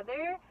pulled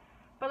together.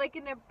 But, like,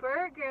 in a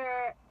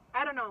burger,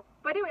 I don't know.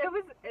 But it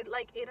was,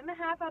 like,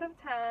 8.5 out of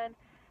 10.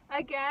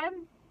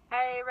 Again,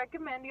 I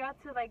recommend y'all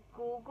to, like,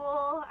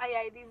 Google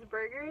these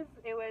burgers.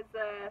 It was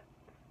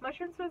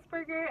mushroom Swiss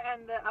burger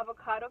and the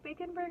avocado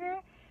bacon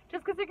burger.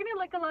 Just because they're going to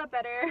look a lot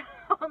better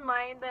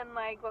online than,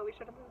 like, what we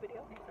showed in this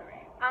video. It's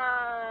alright.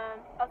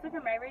 Also,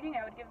 for my rating,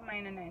 I would give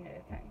mine a 9 out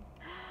of 10.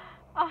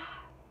 Oh,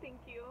 thank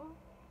you.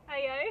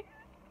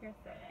 You're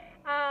so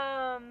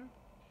right.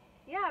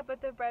 Yeah,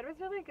 but the bread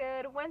was really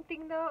good. One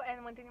thing, though,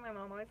 and one thing my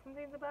mom always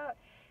complains about,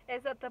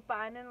 is that the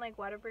bun in, like,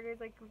 Whataburger is,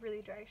 like,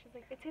 really dry. She's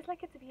like, it tastes like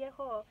it's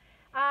viejo.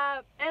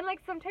 And, like,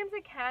 sometimes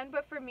it can,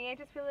 but for me, I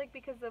just feel like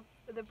because of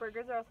the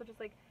burgers are also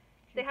just, like,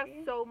 they have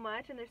so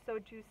much and they're so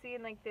juicy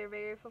and like they're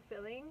very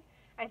fulfilling.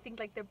 I think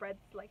like the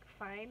bread's like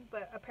fine,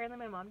 but apparently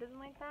my mom doesn't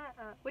like that,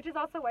 which is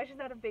also why she's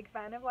not a big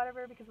fan of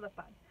Whataburger because of the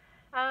bun.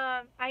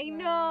 I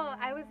know.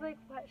 I was like,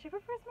 what? She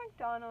prefers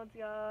McDonald's,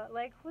 y'all.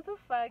 Like, who the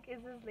fuck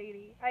is this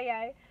lady?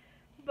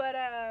 But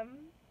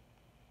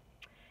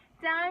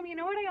damn, you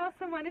know what I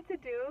also wanted to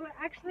do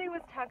actually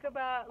was talk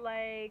about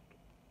like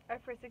our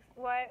first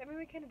I mean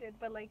we kind of did,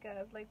 but like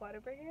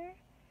Whataburger.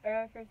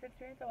 Our first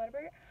experience at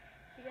Whataburger.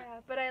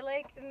 Yeah, but I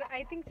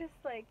think just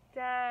like,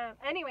 damn.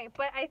 Anyway,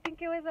 but I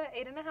think it was an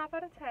 8.5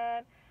 out of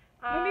 10.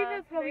 Maybe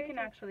that's how we can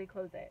actually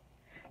close it.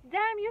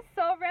 Damn, you're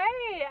so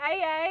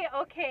right.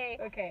 Okay.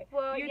 Okay.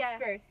 Well, you yeah.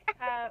 first.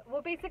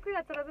 Well, basically,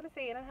 that's what I was going to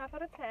say, 8.5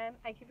 out of 10.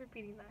 I keep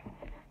repeating that.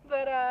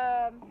 But,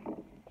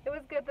 it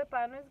was good. The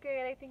bun was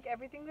great. I think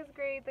everything was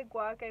great. The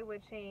guac I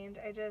would change.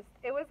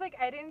 It was like,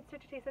 I didn't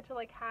start to taste it till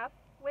like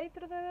halfway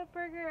through the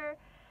burger.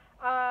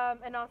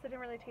 And also didn't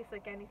really taste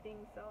like anything,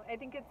 so I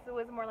think it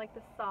was more like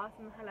the sauce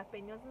and the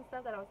jalapenos and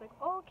stuff that I was like,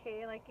 oh,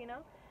 okay, like, you know.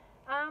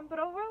 But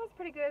overall it was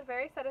pretty good,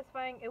 very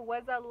satisfying. It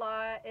was a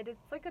lot. It's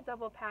like a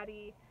double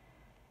patty,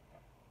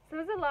 so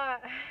it was a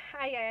lot.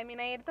 I mean,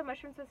 I ate the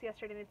mushroom sauce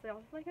yesterday, and it's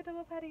also like a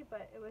double patty,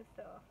 but it was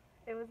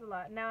a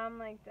lot. Now I'm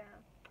like,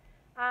 damn.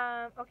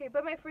 Okay,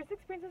 but my first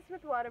experiences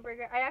with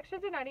Whataburger, I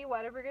actually did not eat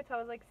Whataburger till I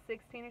was like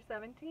 16 or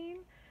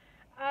 17.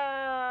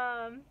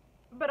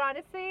 But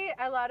honestly,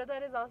 a lot of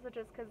that is also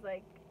just because,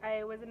 like,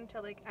 I wasn't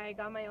until, like, I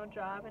got my own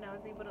job and I was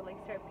able to, like,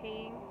 start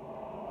paying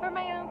for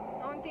my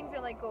own things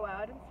or, like, go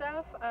out and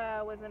stuff,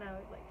 was when I,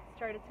 like,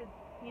 started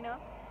to, you know.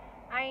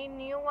 I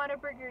knew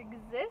Whataburger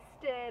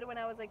existed when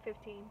I was, like,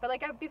 15. But,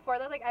 like, before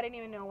that, like, I didn't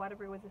even know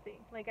Whataburger was a thing.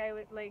 Like, I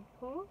would, like,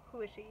 who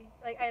is she?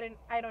 Like,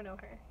 I don't know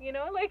her, you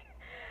know? Like,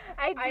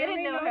 I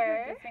didn't know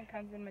her. Different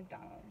kinds in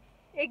McDonald's.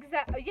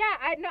 Exactly. Yeah,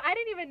 I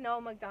didn't even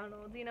know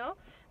McDonald's, you know,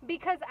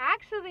 because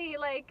actually,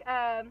 like,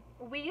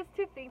 we used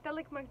to think that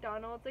like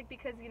McDonald's, like,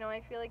 because you know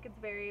I feel like it's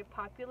very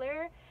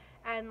popular,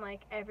 and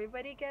like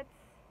everybody gets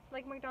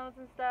like McDonald's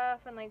and stuff,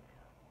 and like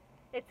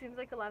it seems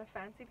like a lot of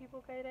fancy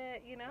people get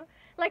it, you know,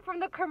 like from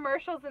the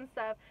commercials and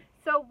stuff.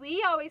 So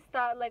we always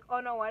thought like,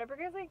 oh no,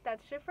 Whataburger is like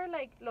that's shit for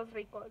like los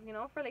ricos, you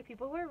know, for like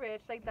people who are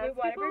rich, like that's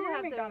Wait, people who Whataburger or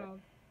have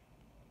McDonald's?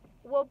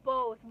 Well,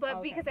 both, but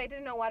Okay. because I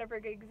didn't know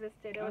Whataburger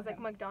existed, it was Okay. like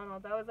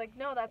McDonald's. I was like,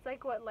 no, that's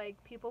like what like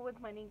people with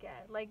money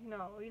get. Like,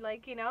 no,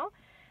 like, you know.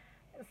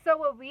 So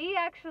what we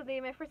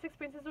actually, my first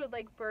experiences with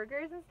like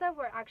burgers and stuff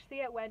were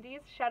actually at Wendy's.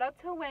 Shout out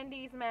to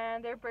Wendy's,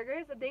 man. Their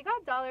burgers, they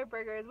got dollar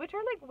burgers, which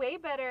are like way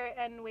better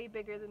and way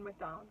bigger than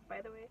McDonald's, by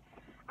the way.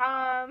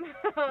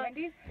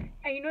 Wendy's,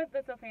 and you know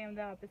that's so funny, I'm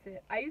the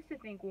opposite. I used to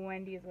think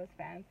Wendy's was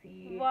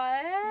fancy. What?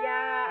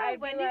 Yeah, I'd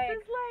be Wendy's like,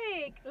 is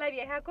like la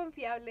vieja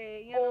confiable,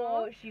 you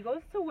oh, know. she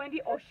goes to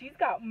Wendy. Oh, she's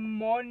got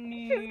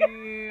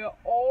money.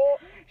 Oh,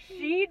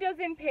 she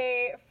doesn't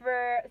pay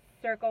for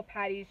circle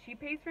patties. She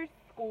pays for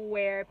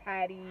square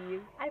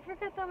patties. I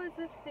forgot that was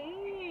a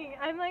thing.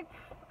 I'm like,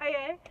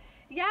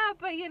 yeah,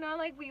 but you know,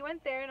 like we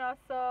went there and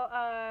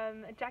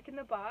also Jack in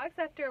the Box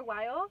after a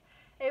while.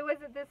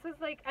 This was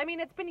like, I mean,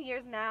 it's been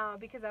years now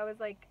because I was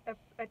like a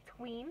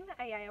tween.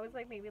 I was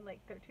like maybe like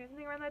 13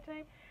 something around that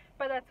time.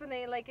 But that's when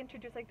they like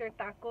introduced like their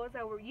tacos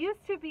that were used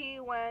to be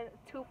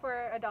two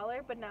for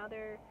 $1, but now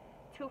they're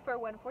 2 for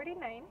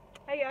 $1.49.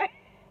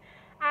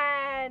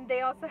 And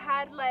they also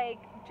had like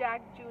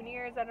Jack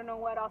Juniors, I don't know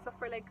what, also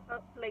for like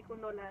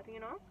 $1, you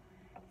know.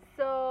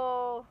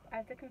 So I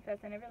have to confess,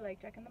 I never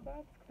liked Jack in the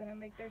Box because I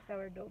didn't like their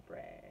sourdough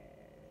bread.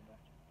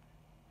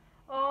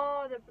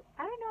 I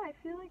don't know. I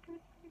feel like it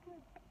was pretty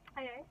good.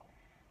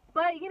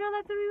 But you know,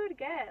 that's what we would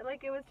get.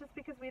 Like, it was just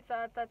because we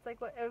thought that's like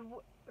what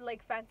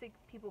like fancy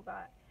people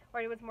got,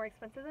 or it was more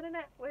expensive than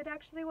it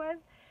actually was.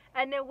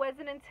 And it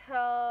wasn't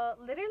until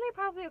literally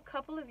probably a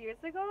couple of years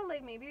ago,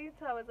 like maybe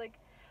until I was like,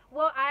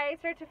 well, I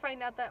started to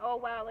find out that, oh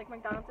wow, like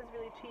McDonald's is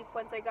really cheap.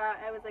 Once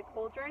I was like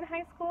older in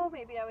high school,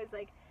 maybe I was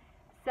like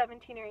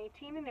 17 or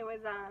 18, and it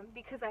was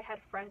because I had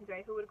friends,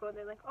 right, who would go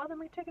there like, oh, the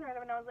McChicken or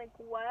whatever, and I was like,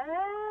 what?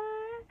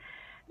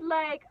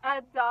 Like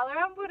 $1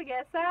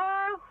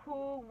 hamburguesa?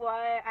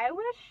 What? I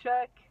was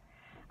shook.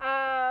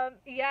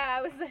 Yeah,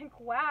 I was like,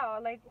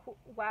 wow,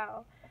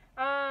 wow.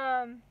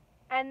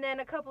 And then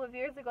a couple of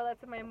years ago,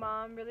 that's when my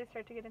mom really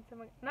started to get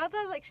into not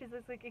that like she's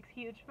this like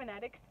huge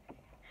fanatic,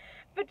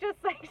 but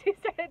just like she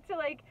started to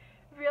like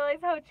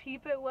realize how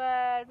cheap it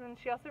was, and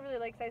she also really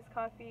likes iced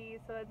coffee.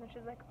 So then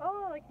she's like,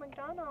 oh, like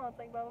McDonald's,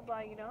 like blah blah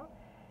blah, you know.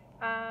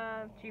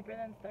 Cheaper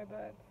than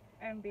Starbucks,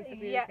 and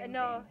basically yeah, the same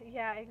no, thing.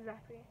 yeah,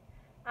 exactly.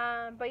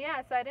 But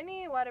yeah, so I didn't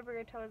eat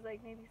Whataburger till I was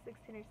like maybe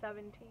 16 or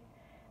 17.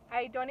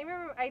 I don't even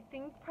remember. I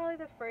think probably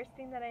the first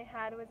thing that I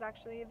had was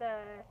actually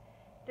the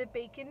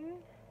bacon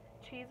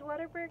cheese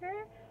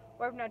Whataburger,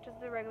 or if not, just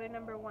the regular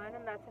 #1,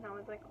 and that's when I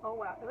was like, oh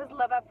wow, it was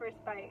love at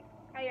first bite.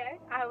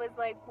 I was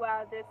like,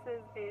 wow, this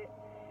is it.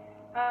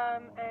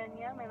 And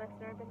yeah, my life's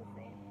never been the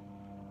same.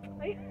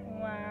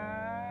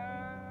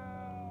 Wow,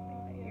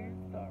 you're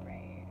so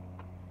right.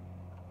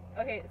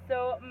 Okay,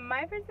 so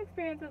my first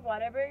experience with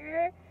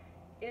Whataburger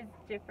is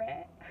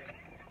different.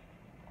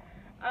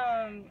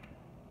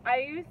 I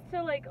used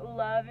to like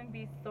love and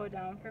be so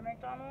down for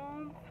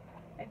McDonald's.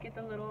 I'd get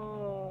the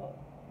little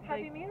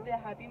Happy Meal? The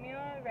Happy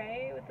Meal,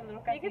 right? With the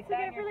little You get to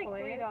get it for like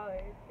toy.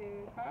 $3,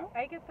 dude. Huh?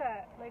 I get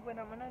that like when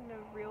I'm on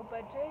a real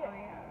budget. Oh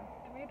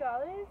yeah.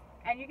 $3.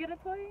 And you get a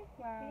toy?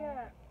 Wow.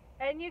 Yeah.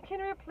 And you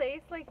can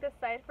replace like the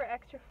side for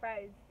extra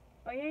fries.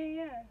 Oh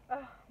yeah.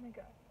 Oh my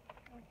god.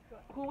 Oh my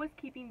god. Who was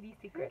keeping these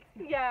secrets?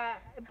 Yeah,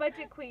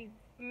 budget queens.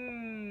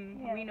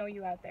 Yeah. We know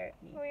you out there.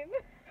 Me. Queen.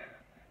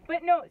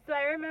 But no, so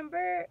I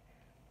remember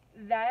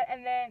that,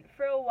 and then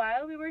for a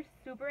while we were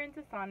super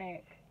into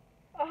Sonic.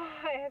 Oh,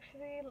 I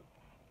actually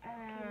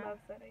love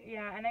Sonic.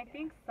 Yeah, and I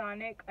think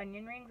Sonic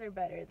onion rings are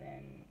better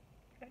than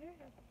I don't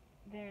know.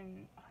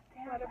 oh,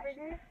 damn,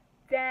 Whataburger?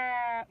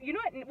 Damn. You know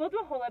what? We'll do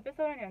a whole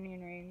episode on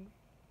onion rings.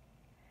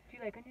 Do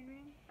you like onion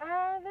rings? They're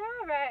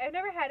alright. I've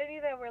never had any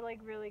that were like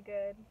really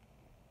good.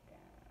 Damn.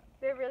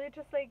 They're really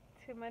just like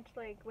too much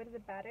like, what is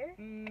it, batter?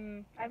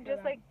 I'm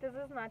just like, this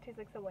does not taste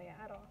like Savoya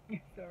at all.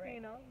 You're so right.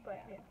 You know?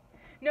 But yeah.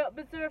 No,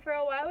 but so for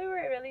a while we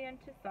were really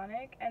into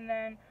Sonic, and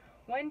then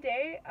one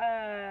day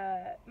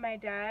my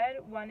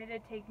dad wanted to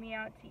take me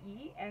out to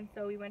eat, and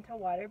so we went to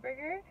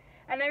Whataburger.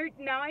 And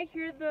now I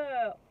hear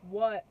the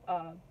what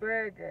a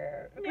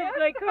burger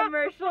like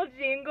commercial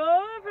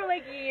jingle from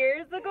like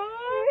years ago.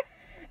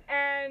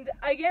 And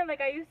again,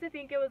 like I used to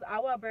think it was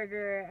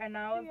Aguaburger, and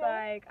I was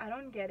like, I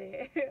don't get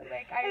it.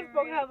 Like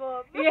Esponja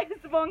Bob. Yes,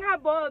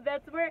 Esponja Bob.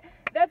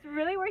 That's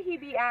really where he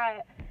be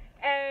at.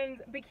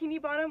 And Bikini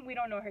Bottom, we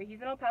don't know her.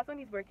 He's in El Paso and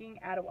he's working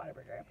at a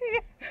Whataburger.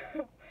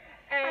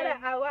 And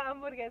agua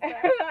hamburguesa.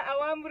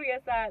 Agua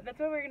hamburguesa. That's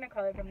what we're gonna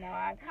call it from now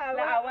on.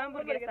 Agua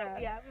hamburguesa.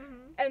 Yeah.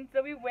 And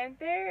so we went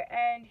there,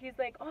 and he's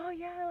like, "Oh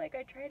yeah, like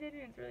I tried it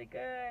and it's really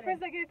good." For a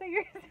second, I thought you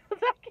were still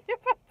talking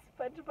about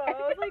SpongeBob.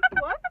 I was like,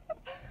 what?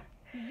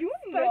 You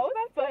know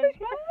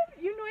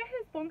SpongeBob? You know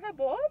Esponja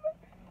Bob?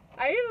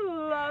 I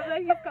love that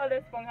he's called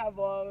Esponja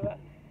Bob.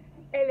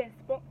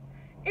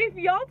 If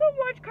y'all don't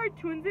watch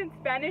cartoons in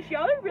Spanish,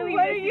 y'all are really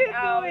missing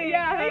out. Doing?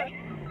 Yeah.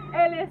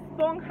 El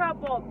Esponja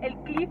Bob, El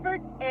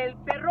Clifford, El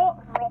Perro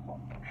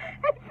Rojo.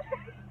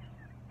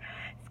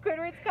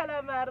 Squidward's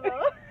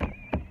Calamardo.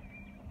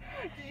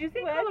 Did you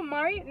say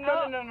calamari?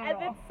 No. And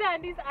then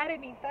Sandy's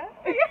Arenita.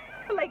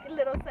 Like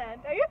little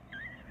sand.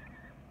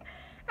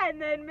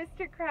 And then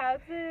Mr.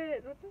 Krabs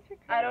is... What's Mr.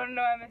 Krabs? I don't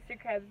know what Mr.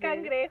 Krabs is.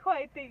 Cangrejo,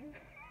 I think.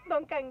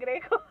 Don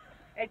Cangrejo.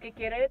 El que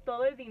quiere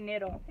todo el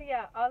dinero.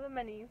 Yeah, all the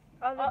monies.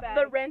 All the bags.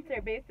 The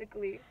renter,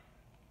 basically.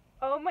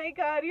 Oh my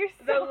god, you're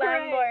so The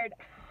landlord.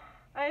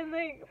 Right. I'm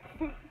like...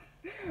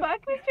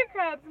 Fuck Mr.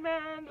 Krabs,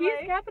 man. He's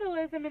like,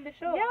 capitalism in the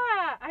show.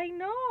 Yeah, I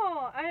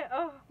know.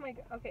 Oh my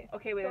god. Okay.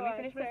 Okay, wait, let me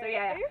finish my story.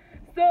 Sorry.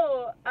 Yeah.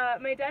 So,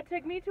 my dad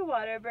took me to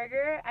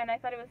Whataburger, and I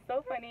thought it was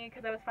so funny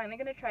because I was finally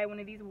going to try one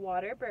of these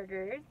water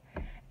burgers.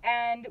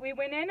 And we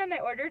went in and I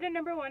ordered a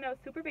number one. I was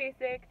super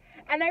basic.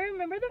 And I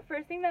remember the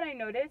first thing that I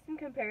noticed in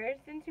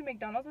comparison to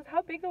McDonald's was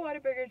how big the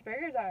Whataburger's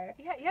burgers are.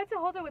 Yeah, you have to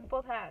hold it with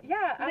both hands.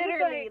 Yeah,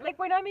 literally. Like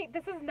we're not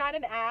this is not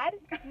an ad.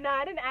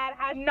 Not an ad.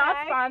 Hashtag, not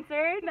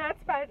sponsored. Not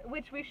sponsored.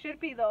 Which we should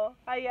be though.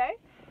 Yeah.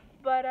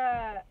 But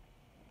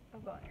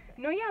I'm going.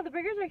 No, yeah, the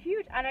burgers are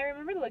huge. And I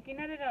remember looking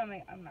at it and I'm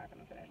like, I'm not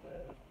gonna finish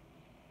this.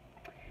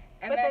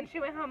 And but then she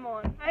went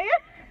jamon.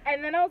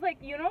 And then I was like,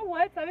 you know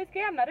what? ¿Sabes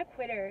qué? I'm not a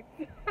quitter.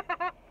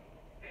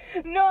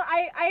 No,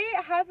 I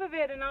ate half of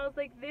it and I was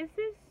like, this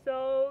is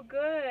so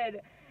good.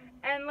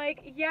 And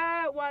like,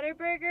 yeah,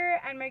 Whataburger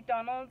and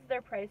McDonald's,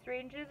 their price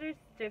ranges are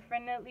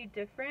definitely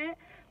different.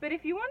 But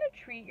if you want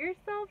to treat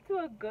yourself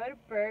to a good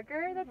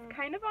burger that's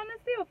kind of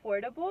honestly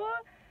affordable,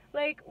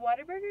 like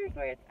Whataburger is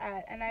where it's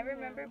at. And I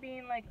remember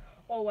being like,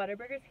 oh,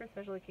 Whataburger's for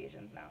special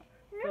occasions now.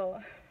 So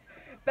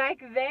back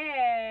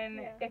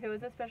then, if it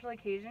was a special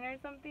occasion or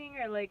something,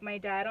 or like my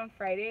dad on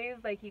Fridays,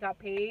 like he got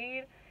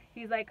paid,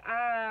 he's like,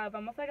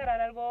 vamos a agarrar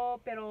algo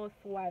pero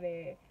suave.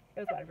 It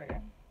was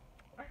Whataburger.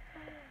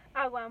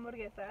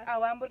 Aguaburger.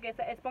 Aguaburger.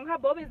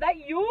 Esponja Bob, is that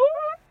you?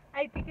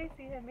 I think I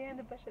see him behind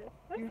the bushes.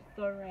 You're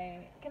so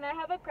right. Can I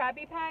have a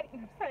Krabby Patty?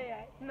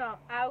 No,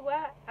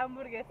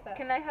 Aguaburger.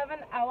 Can I have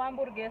an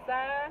Aguaburger?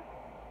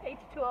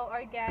 H2O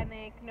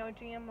organic, no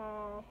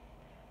GMO.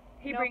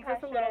 He no brings us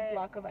a little pasture.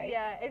 block of ice.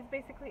 Yeah, it's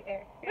basically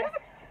air.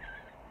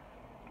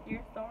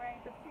 You're so right.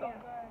 This is so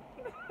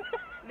good.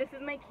 This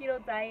is my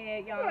keto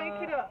diet, y'all. My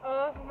keto.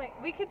 Oh my.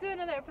 We could do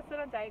another episode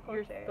on diet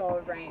culture. You're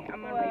so right.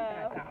 I'm gonna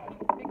write that down.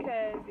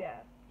 Because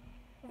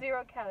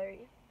 0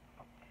 calories.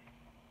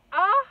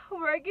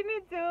 We're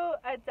gonna do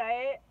a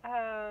diet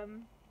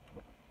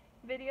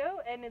video,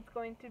 and it's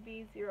going to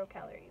be 0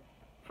 calories.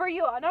 For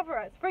you all, not for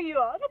us. For you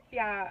all.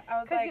 Yeah, I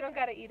was because like, you don't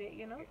gotta eat it,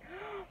 you know.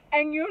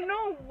 And you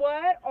know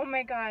what? Oh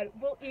my God,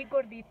 we'll eat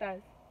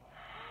gorditas.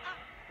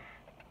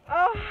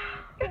 Oh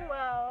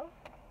wow.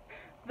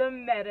 The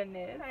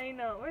meta-ness. I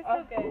know, we're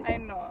so good. I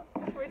know.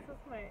 We're so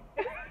smart.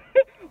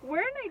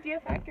 We're an idea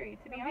factory,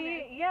 to be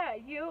honest. Yeah,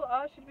 you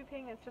all should be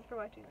paying us just for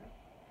watching us.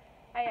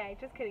 Aye,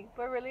 just kidding.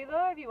 But really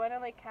though, if you wanna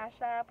like Cash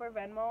App or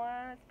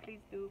Venmo us,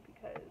 please do,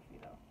 because you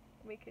know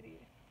we could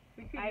use.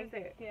 We could use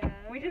it. Yeah.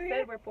 We just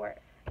said we're poor.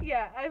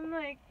 Yeah, I'm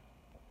like.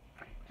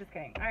 Just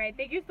kidding. All right,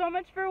 thank you so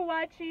much for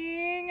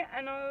watching,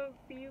 and I'll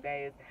see you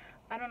guys.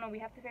 I don't know. We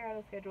have to figure out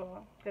a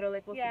schedule, but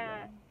like we'll see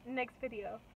you. Next video.